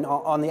Dimon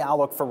on the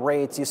outlook for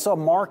rates. You saw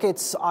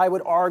markets, I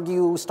would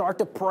argue, start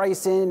to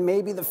price in.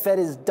 Maybe the Fed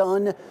is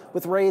done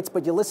with rates,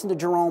 but you listen to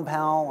Jerome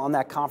Powell on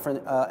that conference,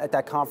 at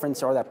that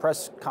conference or that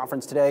press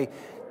conference today.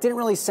 Didn't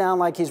really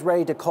sound like he's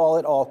ready to call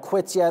it all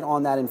quits yet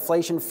on that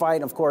inflation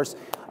fight. Of course,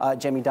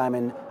 Jamie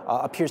Dimon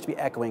appears to be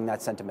echoing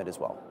that sentiment as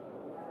well.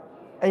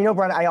 And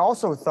Brian, I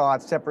also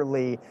thought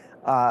separately,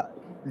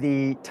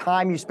 the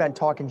time you spent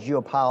talking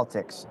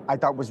geopolitics, I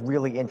thought was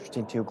really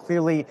interesting too.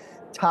 Clearly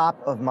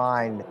top of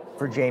mind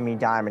for Jamie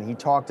Dimon. He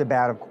talked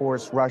about, of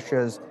course,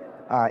 Russia's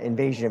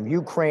invasion of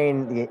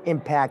Ukraine, the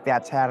impact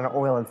that's had on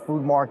oil and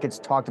food markets,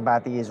 talked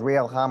about the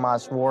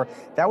Israel-Hamas war.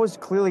 That was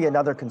clearly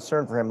another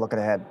concern for him looking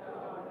ahead.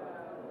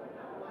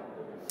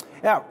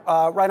 Yeah,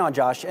 right on,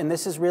 Josh. And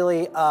this is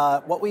really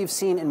what we've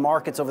seen in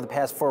markets over the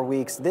past 4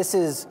 weeks. This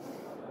is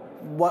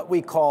what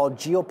we call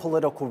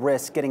geopolitical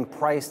risk getting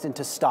priced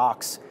into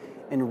stocks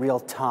in real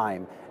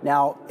time.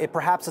 Now, it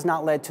perhaps has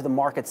not led to the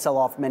market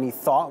sell-off many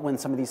thought when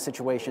some of these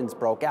situations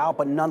broke out,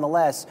 but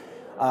nonetheless,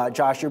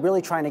 Josh, you're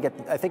really trying to get,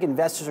 I think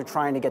investors are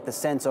trying to get the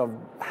sense of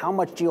how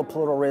much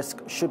geopolitical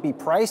risk should be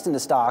priced into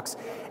stocks.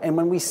 And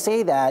when we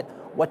say that,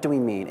 what do we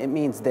mean? It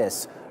means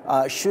this.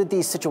 Should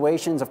these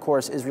situations, of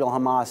course,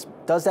 Israel-Hamas,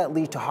 does that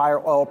lead to higher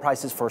oil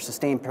prices for a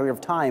sustained period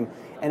of time?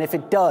 And if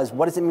it does,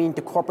 what does it mean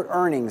to corporate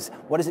earnings?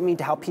 What does it mean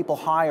to how people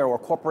hire or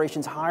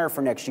corporations hire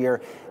for next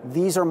year?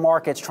 These are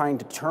markets trying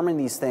to determine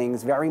these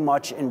things very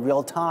much in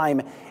real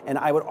time. And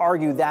I would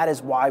argue that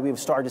is why we've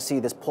started to see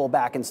this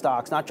pullback in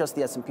stocks, not just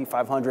the S&P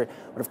 500,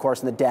 but of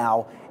course in the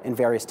Dow and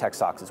various tech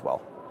stocks as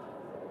well.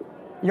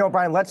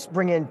 Brian, let's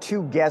bring in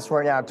two guests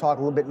right now to talk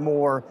a little bit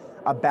more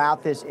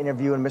about this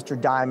interview and Mr.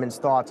 Dimon's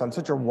thoughts on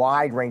such a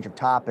wide range of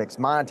topics: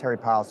 monetary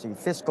policy,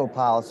 fiscal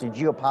policy,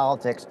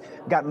 geopolitics.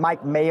 We've got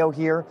Mike Mayo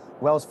here,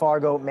 Wells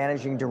Fargo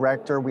Managing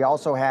Director. We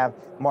also have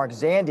Mark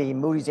Zandi,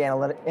 Moody's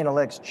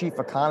Analytics Chief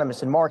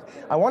Economist. And Mark,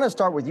 I want to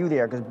start with you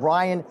there because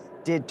Brian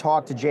did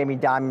talk to Jamie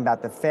Dimon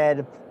about the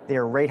Fed,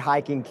 their rate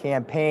hiking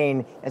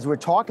campaign. As we're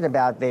talking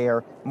about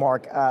there,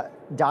 Mark,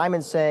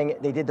 Dimon saying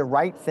they did the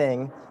right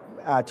thing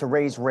to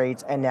raise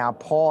rates and now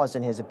pause,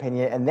 in his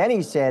opinion. And then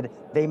he said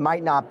they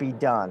might not be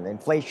done.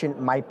 Inflation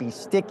might be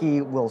sticky.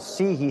 We'll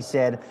see, he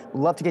said.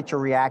 We'd love to get your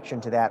reaction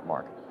to that,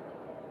 Mark.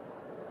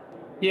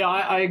 Yeah,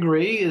 I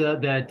agree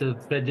that the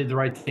Fed did the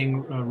right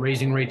thing,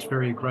 raising rates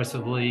very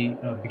aggressively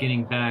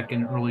beginning back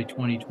in early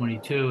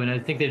 2022. And I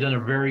think they've done a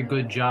very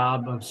good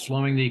job of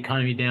slowing the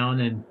economy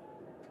down.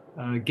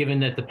 And given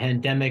that the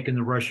pandemic and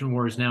the Russian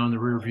war is now in the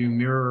rearview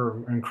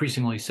mirror,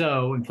 increasingly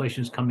so,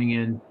 inflation is coming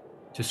in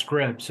to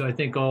script. So I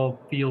think all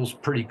feels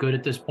pretty good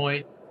at this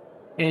point.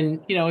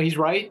 And, he's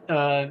right.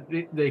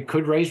 They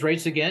could raise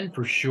rates again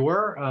for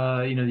sure.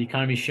 The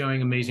economy is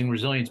showing amazing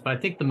resilience. But I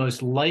think the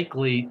most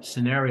likely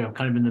scenario,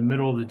 kind of in the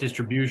middle of the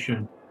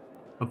distribution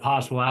of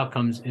possible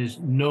outcomes, is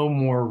no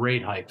more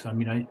rate hikes. I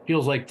mean, it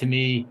feels like to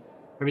me,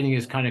 everything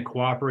is kind of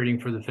cooperating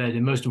for the Fed.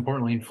 And most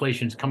importantly,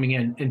 inflation is coming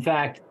in. In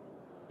fact,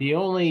 the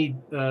only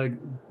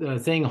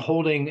thing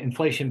holding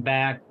inflation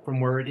back from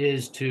where it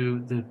is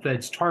to the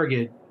Fed's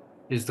target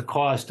is the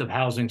cost of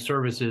housing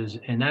services.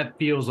 And that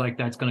feels like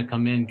that's going to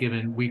come in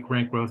given weak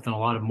rent growth and a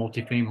lot of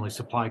multifamily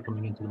supply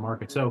coming into the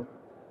market. So,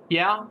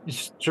 yeah,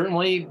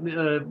 certainly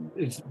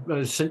it's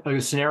a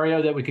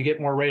scenario that we could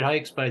get more rate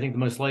hikes, but I think the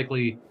most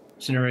likely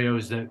scenario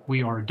is that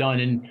we are done.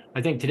 And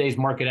I think today's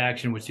market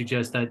action would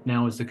suggest that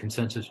now is the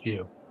consensus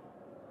view.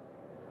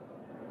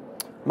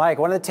 Mike,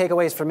 one of the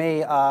takeaways for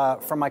me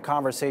from my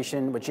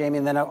conversation with Jamie,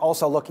 and then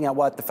also looking at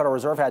what the Federal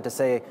Reserve had to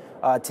say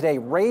today,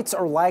 rates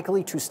are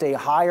likely to stay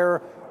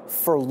higher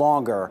for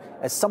longer.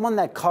 As someone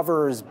that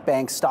covers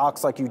bank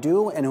stocks like you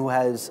do and who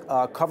has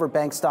covered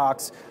bank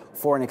stocks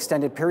for an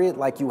extended period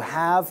like you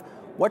have,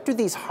 what do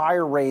these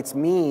higher rates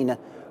mean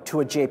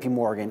to a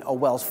JPMorgan, a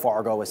Wells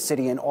Fargo, a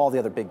Citi, and all the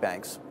other big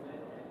banks?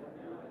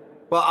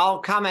 Well, I'll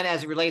comment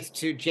as it relates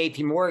to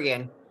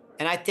JPMorgan.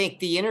 And I think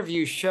the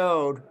interview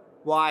showed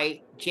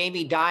why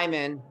Jamie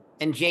Dimon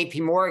and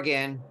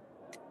JPMorgan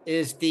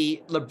is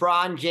the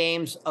LeBron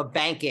James of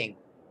banking,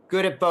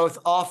 good at both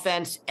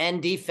offense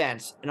and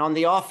defense. And on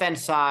the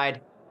offense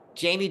side,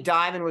 Jamie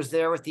Dimon was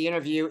there with the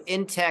interview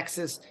in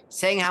Texas,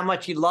 saying how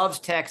much he loves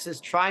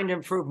Texas, trying to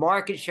improve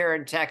market share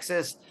in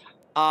Texas,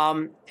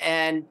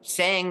 and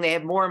saying they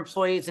have more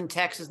employees in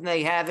Texas than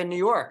they have in New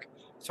York.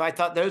 So I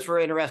thought those were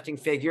interesting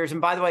figures. And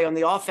by the way, on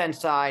the offense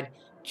side,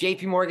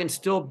 JPMorgan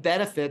still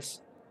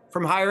benefits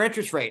from higher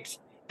interest rates.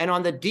 And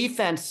on the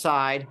defense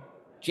side,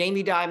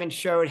 Jamie Dimon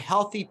showed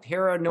healthy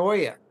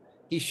paranoia.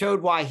 He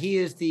showed why he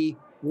is the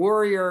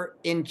warrior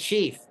in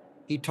chief.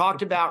 He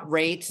talked about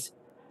rates,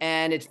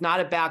 and it's not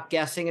about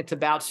guessing, it's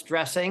about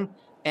stressing.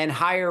 And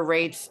higher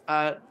rates,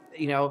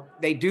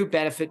 they do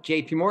benefit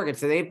JPMorgan.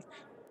 So they've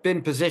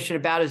been positioned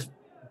about as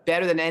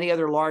better than any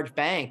other large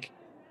bank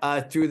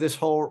through this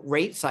whole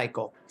rate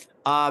cycle.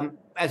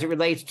 As it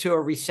relates to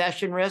a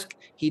recession risk,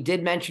 he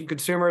did mention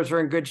consumers are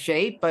in good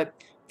shape, but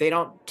they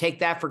don't take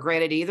that for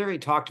granted either. He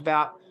talked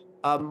about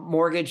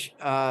mortgage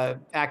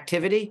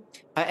activity.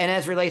 And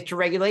as it relates to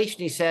regulation,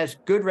 he says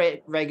good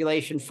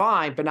regulation,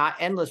 fine, but not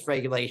endless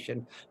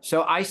regulation.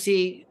 So I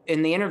see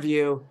in the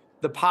interview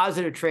the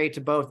positive traits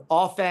of both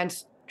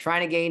offense,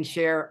 trying to gain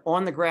share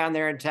on the ground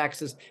there in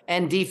Texas,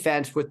 and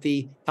defense with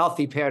the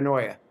healthy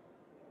paranoia.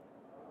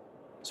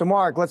 So,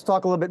 Mark, let's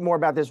talk a little bit more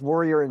about this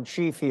warrior in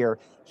chief here.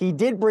 He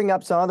did bring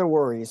up some other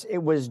worries. It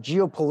was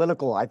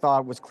geopolitical. I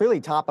thought was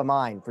clearly top of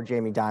mind for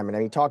Jamie Dimon.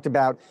 And he talked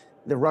about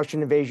the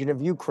Russian invasion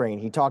of Ukraine.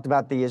 He talked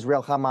about the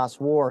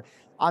Israel-Hamas war.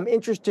 I'm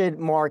interested,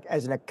 Mark,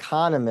 as an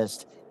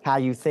economist, how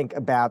you think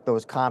about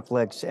those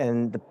conflicts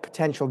and the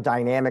potential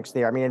dynamics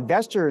there. I mean,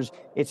 investors,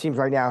 it seems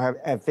right now,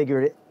 have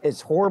figured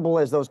as horrible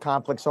as those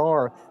conflicts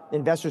are,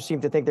 investors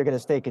seem to think they're going to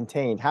stay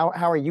contained. How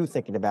are you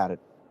thinking about it?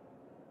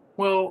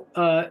 Well,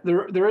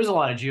 there is a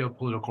lot of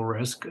geopolitical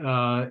risk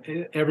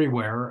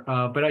everywhere,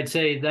 but I'd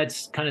say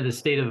that's kind of the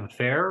state of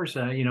affairs.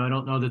 I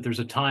don't know that there's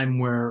a time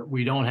where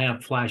we don't have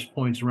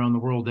flashpoints around the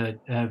world that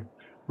have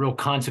real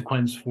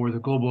consequence for the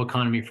global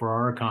economy, for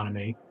our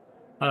economy.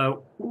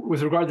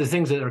 With regard to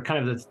things that are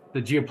kind of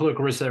the geopolitical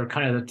risks that are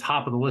kind of the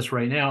top of the list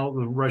right now,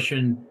 the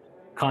Russian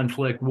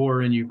conflict,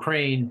 war in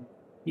Ukraine,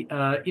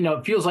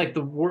 it feels like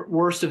the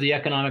worst of the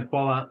economic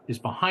fallout is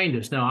behind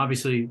us. Now,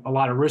 obviously, a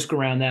lot of risk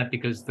around that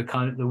because the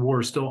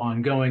war is still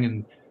ongoing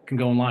and can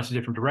go in lots of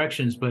different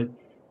directions. But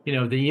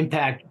the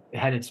impact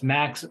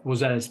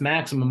was at its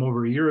maximum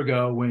over a year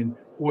ago when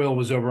oil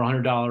was over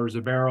 $100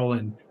 a barrel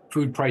and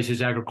food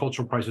prices,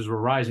 agricultural prices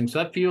were rising. So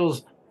that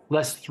feels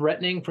less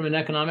threatening from an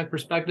economic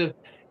perspective.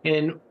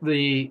 And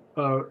the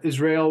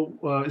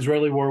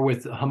Israeli war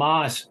with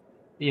Hamas,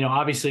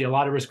 obviously a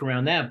lot of risk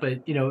around that,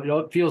 but,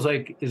 it feels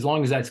like as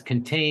long as that's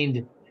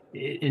contained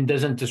and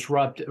doesn't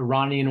disrupt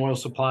Iranian oil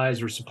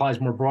supplies or supplies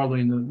more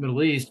broadly in the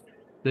Middle East,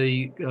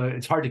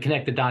 it's hard to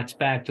connect the dots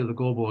back to the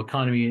global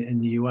economy in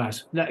the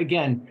U.S. Now,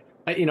 again,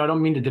 I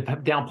don't mean to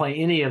downplay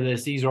any of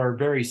this. These are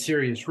very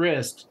serious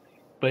risks,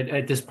 but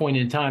at this point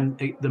in time,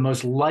 the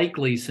most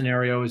likely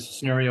scenario is a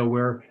scenario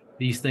where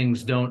these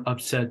things don't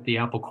upset the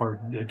apple cart,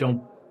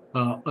 don't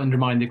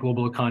undermine the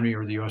global economy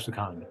or the U.S.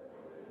 economy.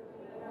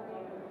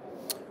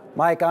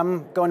 Mike,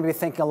 I'm going to be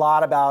thinking a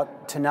lot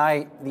about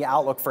tonight the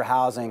outlook for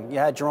housing. You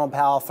had Jerome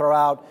Powell throw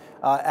out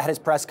at his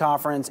press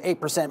conference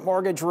 8%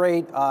 mortgage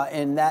rate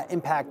and that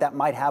impact that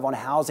might have on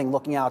housing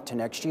looking out to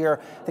next year.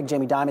 I think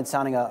Jamie Dimon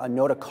sounding a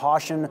note of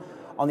caution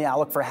on the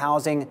outlook for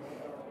housing.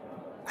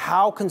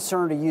 How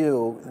concerned are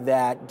you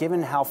that,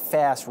 given how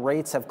fast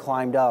rates have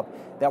climbed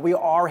up, that we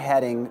are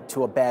heading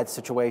to a bad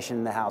situation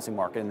in the housing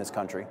market in this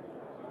country?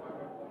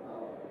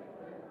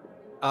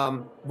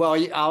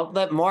 Well, I'll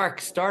let Mark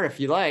start if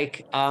you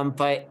like.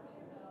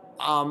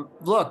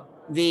 Look,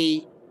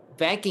 the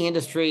banking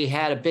industry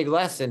had a big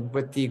lesson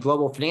with the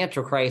global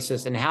financial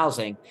crisis in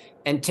housing.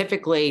 And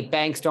typically,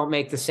 banks don't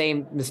make the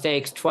same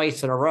mistakes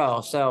twice in a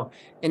row. So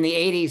in the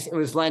 80s, it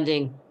was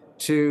lending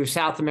to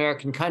South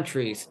American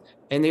countries.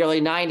 In the early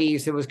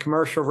 90s, it was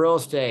commercial real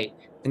estate.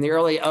 In the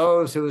early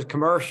O's, it was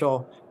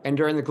commercial. And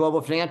during the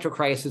global financial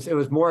crisis, it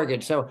was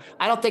mortgage. So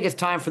I don't think it's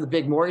time for the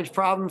big mortgage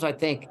problems. I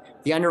think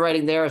the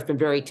underwriting there has been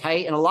very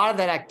tight. And a lot of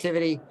that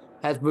activity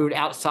has moved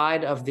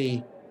outside of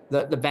the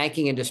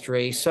banking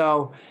industry.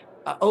 So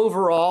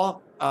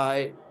overall,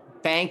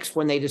 banks,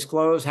 when they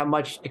disclose how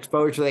much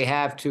exposure they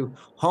have to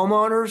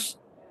homeowners,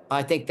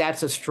 I think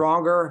that's a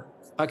stronger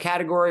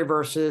category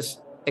versus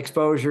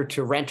exposure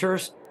to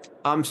renters.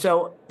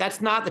 So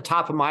that's not the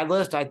top of my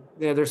list.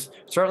 There's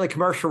certainly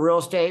commercial real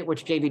estate,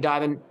 which Jamie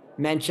Dimon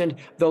mentioned.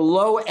 The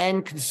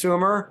low-end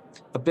consumer,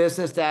 a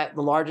business that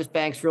the largest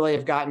banks really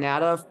have gotten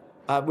out of,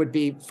 would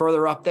be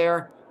further up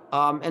there.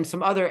 And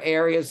some other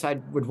areas I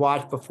would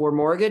watch before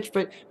mortgage.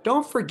 But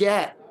don't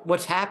forget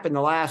what's happened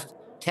the last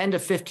 10 to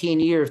 15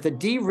 years. The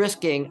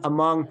de-risking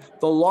among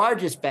the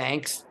largest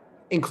banks,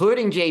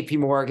 including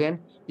JPMorgan.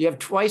 You have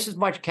twice as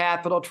much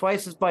capital,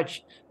 twice as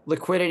much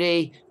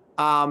liquidity,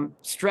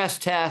 stress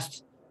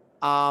test,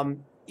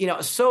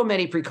 so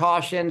many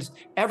precautions.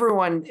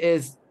 Everyone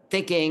is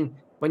thinking,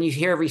 when you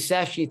hear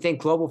recession, you think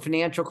global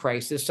financial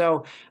crisis.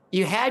 So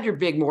you had your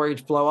big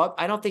mortgage blow up.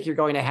 I don't think you're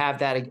going to have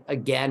that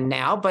again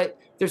now, but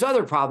there's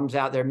other problems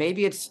out there.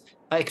 Maybe it's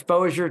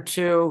exposure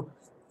to,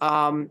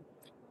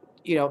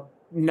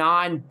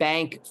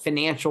 non-bank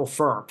financial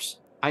firms.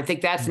 I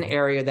think that's an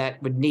area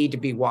that would need to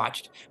be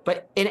watched.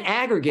 But in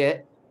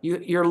aggregate,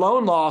 your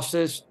loan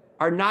losses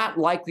are not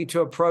likely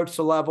to approach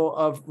the level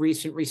of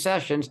recent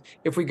recessions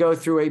if we go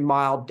through a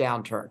mild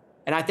downturn.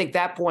 And I think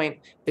that point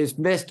is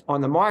missed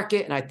on the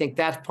market, and I think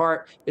that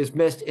part is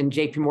missed in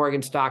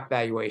JPMorgan stock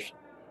valuation.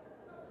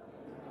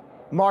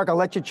 Mark, I'll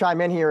let you chime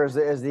in here as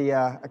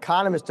the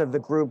economist of the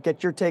group.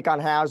 Get your take on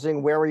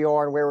housing, where we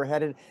are and where we're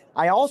headed.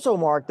 I also,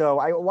 Mark, though,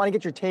 I want to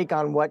get your take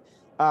on what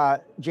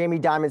Jamie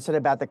Dimon said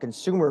about the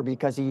consumer,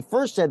 because he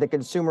first said the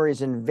consumer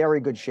is in very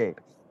good shape.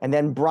 And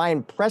then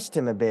Brian pressed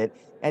him a bit,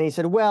 and he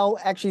said, well,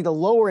 actually, the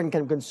lower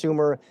income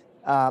consumer,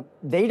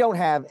 they don't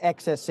have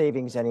excess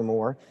savings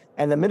anymore.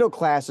 And the middle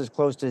class is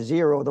close to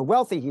zero. The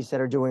wealthy, he said,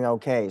 are doing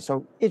okay.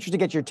 So interested to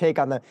get your take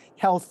on the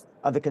health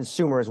of the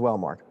consumer as well,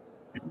 Mark.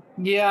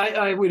 Yeah,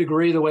 I would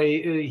agree the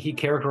way he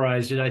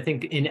characterized it. I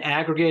think in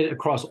aggregate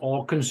across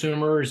all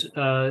consumers,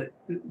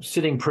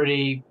 sitting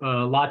pretty,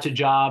 lots of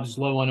jobs,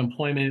 low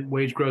unemployment,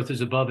 wage growth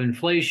is above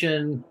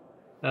inflation,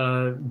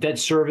 debt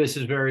service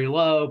is very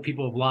low.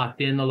 People have locked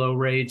in the low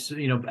rates.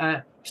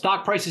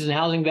 Stock prices and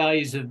housing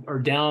values are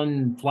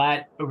down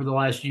flat over the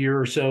last year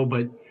or so,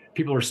 but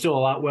people are still a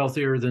lot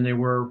wealthier than they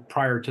were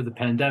prior to the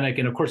pandemic.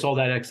 And of course, all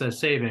that excess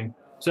saving.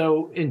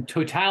 So in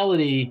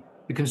totality,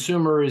 the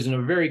consumer is in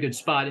a very good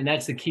spot. And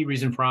that's the key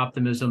reason for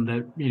optimism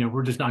that,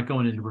 we're just not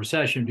going into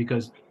recession,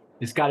 because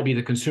it's got to be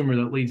the consumer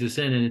that leads us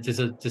in. And it just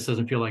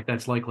doesn't feel like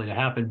that's likely to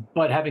happen.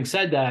 But having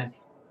said that,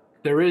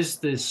 there is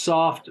this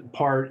soft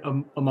part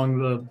among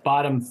the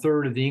bottom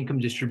third of the income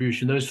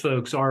distribution. Those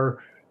folks are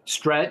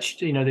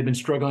stretched. They've been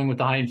struggling with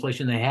the high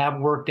inflation. They have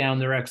worked down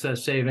their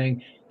excess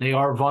saving. They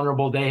are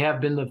vulnerable. They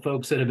have been the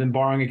folks that have been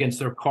borrowing against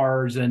their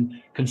cars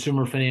and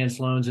consumer finance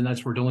loans, and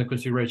that's where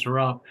delinquency rates are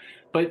up.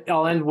 But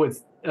I'll end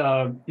with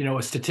a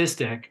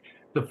statistic.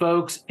 The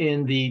folks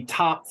in the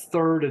top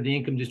third of the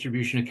income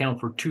distribution account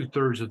for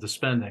 2/3 of the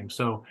spending.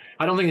 So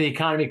I don't think the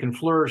economy can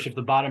flourish if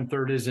the bottom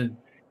third isn't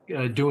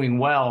doing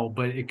well,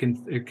 but it can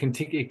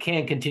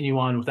continue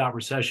on without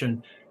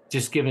recession,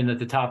 just given that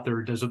the top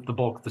third does the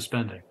bulk of the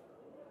spending.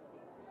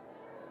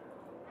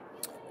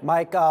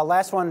 Mike,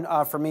 last one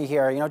for me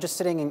here. Just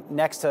sitting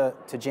next to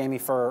Jamie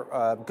for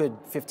a good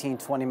 15,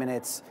 20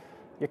 minutes,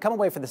 you're coming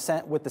away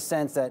with the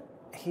sense that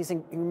he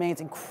remains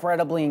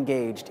incredibly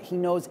engaged. He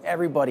knows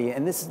everybody,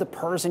 and this is the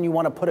person you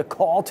want to put a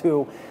call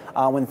to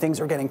when things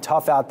are getting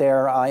tough out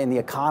there in the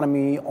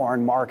economy or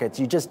in markets.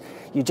 You just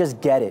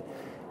get it.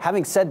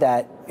 Having said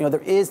that,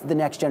 there is the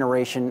next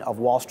generation of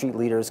Wall Street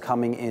leaders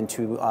coming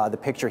into the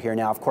picture here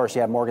now. Of course,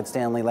 you have Morgan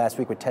Stanley last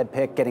week with Ted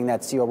Pick getting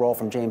that CEO role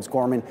from James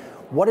Gorman.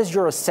 What is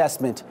your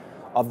assessment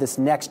of this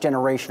next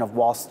generation of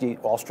Wall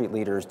Street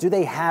leaders? Do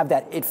they have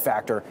that it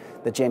factor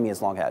that Jamie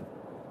has long had?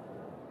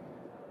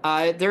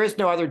 There is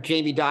no other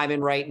Jamie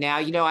Dimon right now.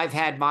 I've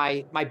had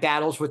my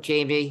battles with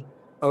Jamie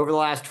over the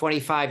last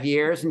 25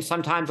 years, and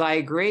sometimes I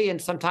agree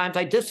and sometimes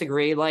I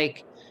disagree.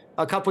 Like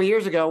a couple of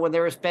years ago when they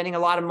were spending a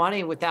lot of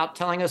money without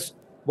telling us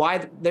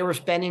why they were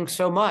spending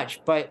so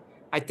much. But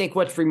I think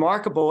what's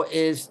remarkable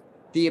is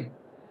the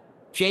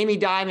Jamie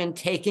Dimon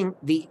taking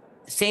the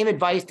same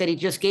advice that he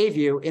just gave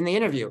you in the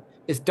interview,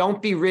 is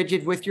don't be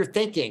rigid with your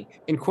thinking,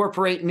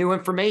 incorporate new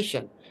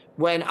information.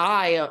 When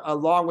I,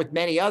 along with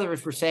many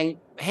others, were saying,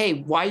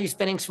 hey, why are you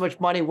spending so much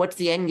money? What's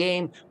the end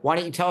game? Why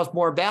don't you tell us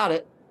more about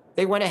it?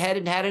 They went ahead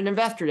and had an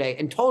investor day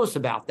and told us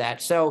about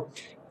that. So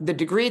the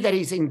degree that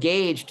he's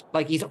engaged,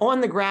 like he's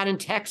on the ground in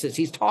Texas,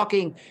 he's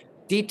talking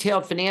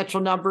detailed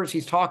financial numbers,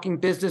 he's talking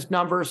business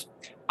numbers.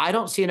 I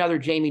don't see another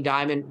Jamie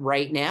Dimon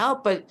right now,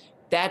 but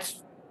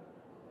that's,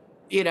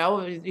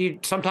 you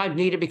sometimes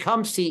need to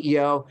become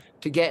CEO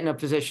to get in a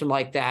position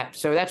like that.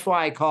 So that's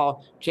why I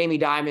call Jamie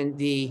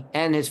Dimon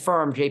and his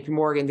firm,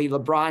 JPMorgan, the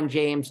LeBron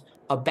James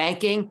of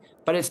banking.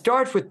 But it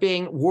starts with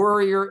being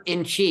warrior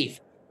in chief,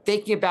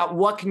 thinking about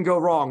what can go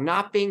wrong,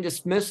 not being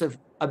dismissive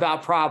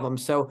about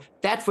problems. So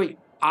that's what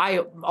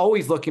I'm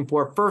always looking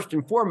for first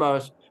and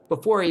foremost,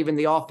 before even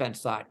the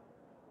offense side.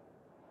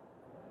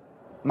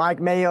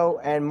 Mike Mayo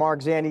and Mark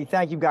Zandi,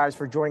 thank you guys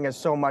for joining us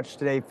so much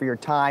today, for your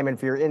time and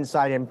for your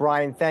insight. And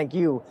Brian, thank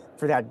you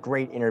for that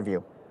great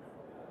interview.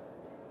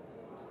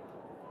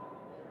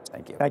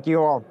 Thank you. Thank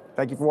you all.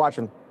 Thank you for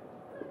watching.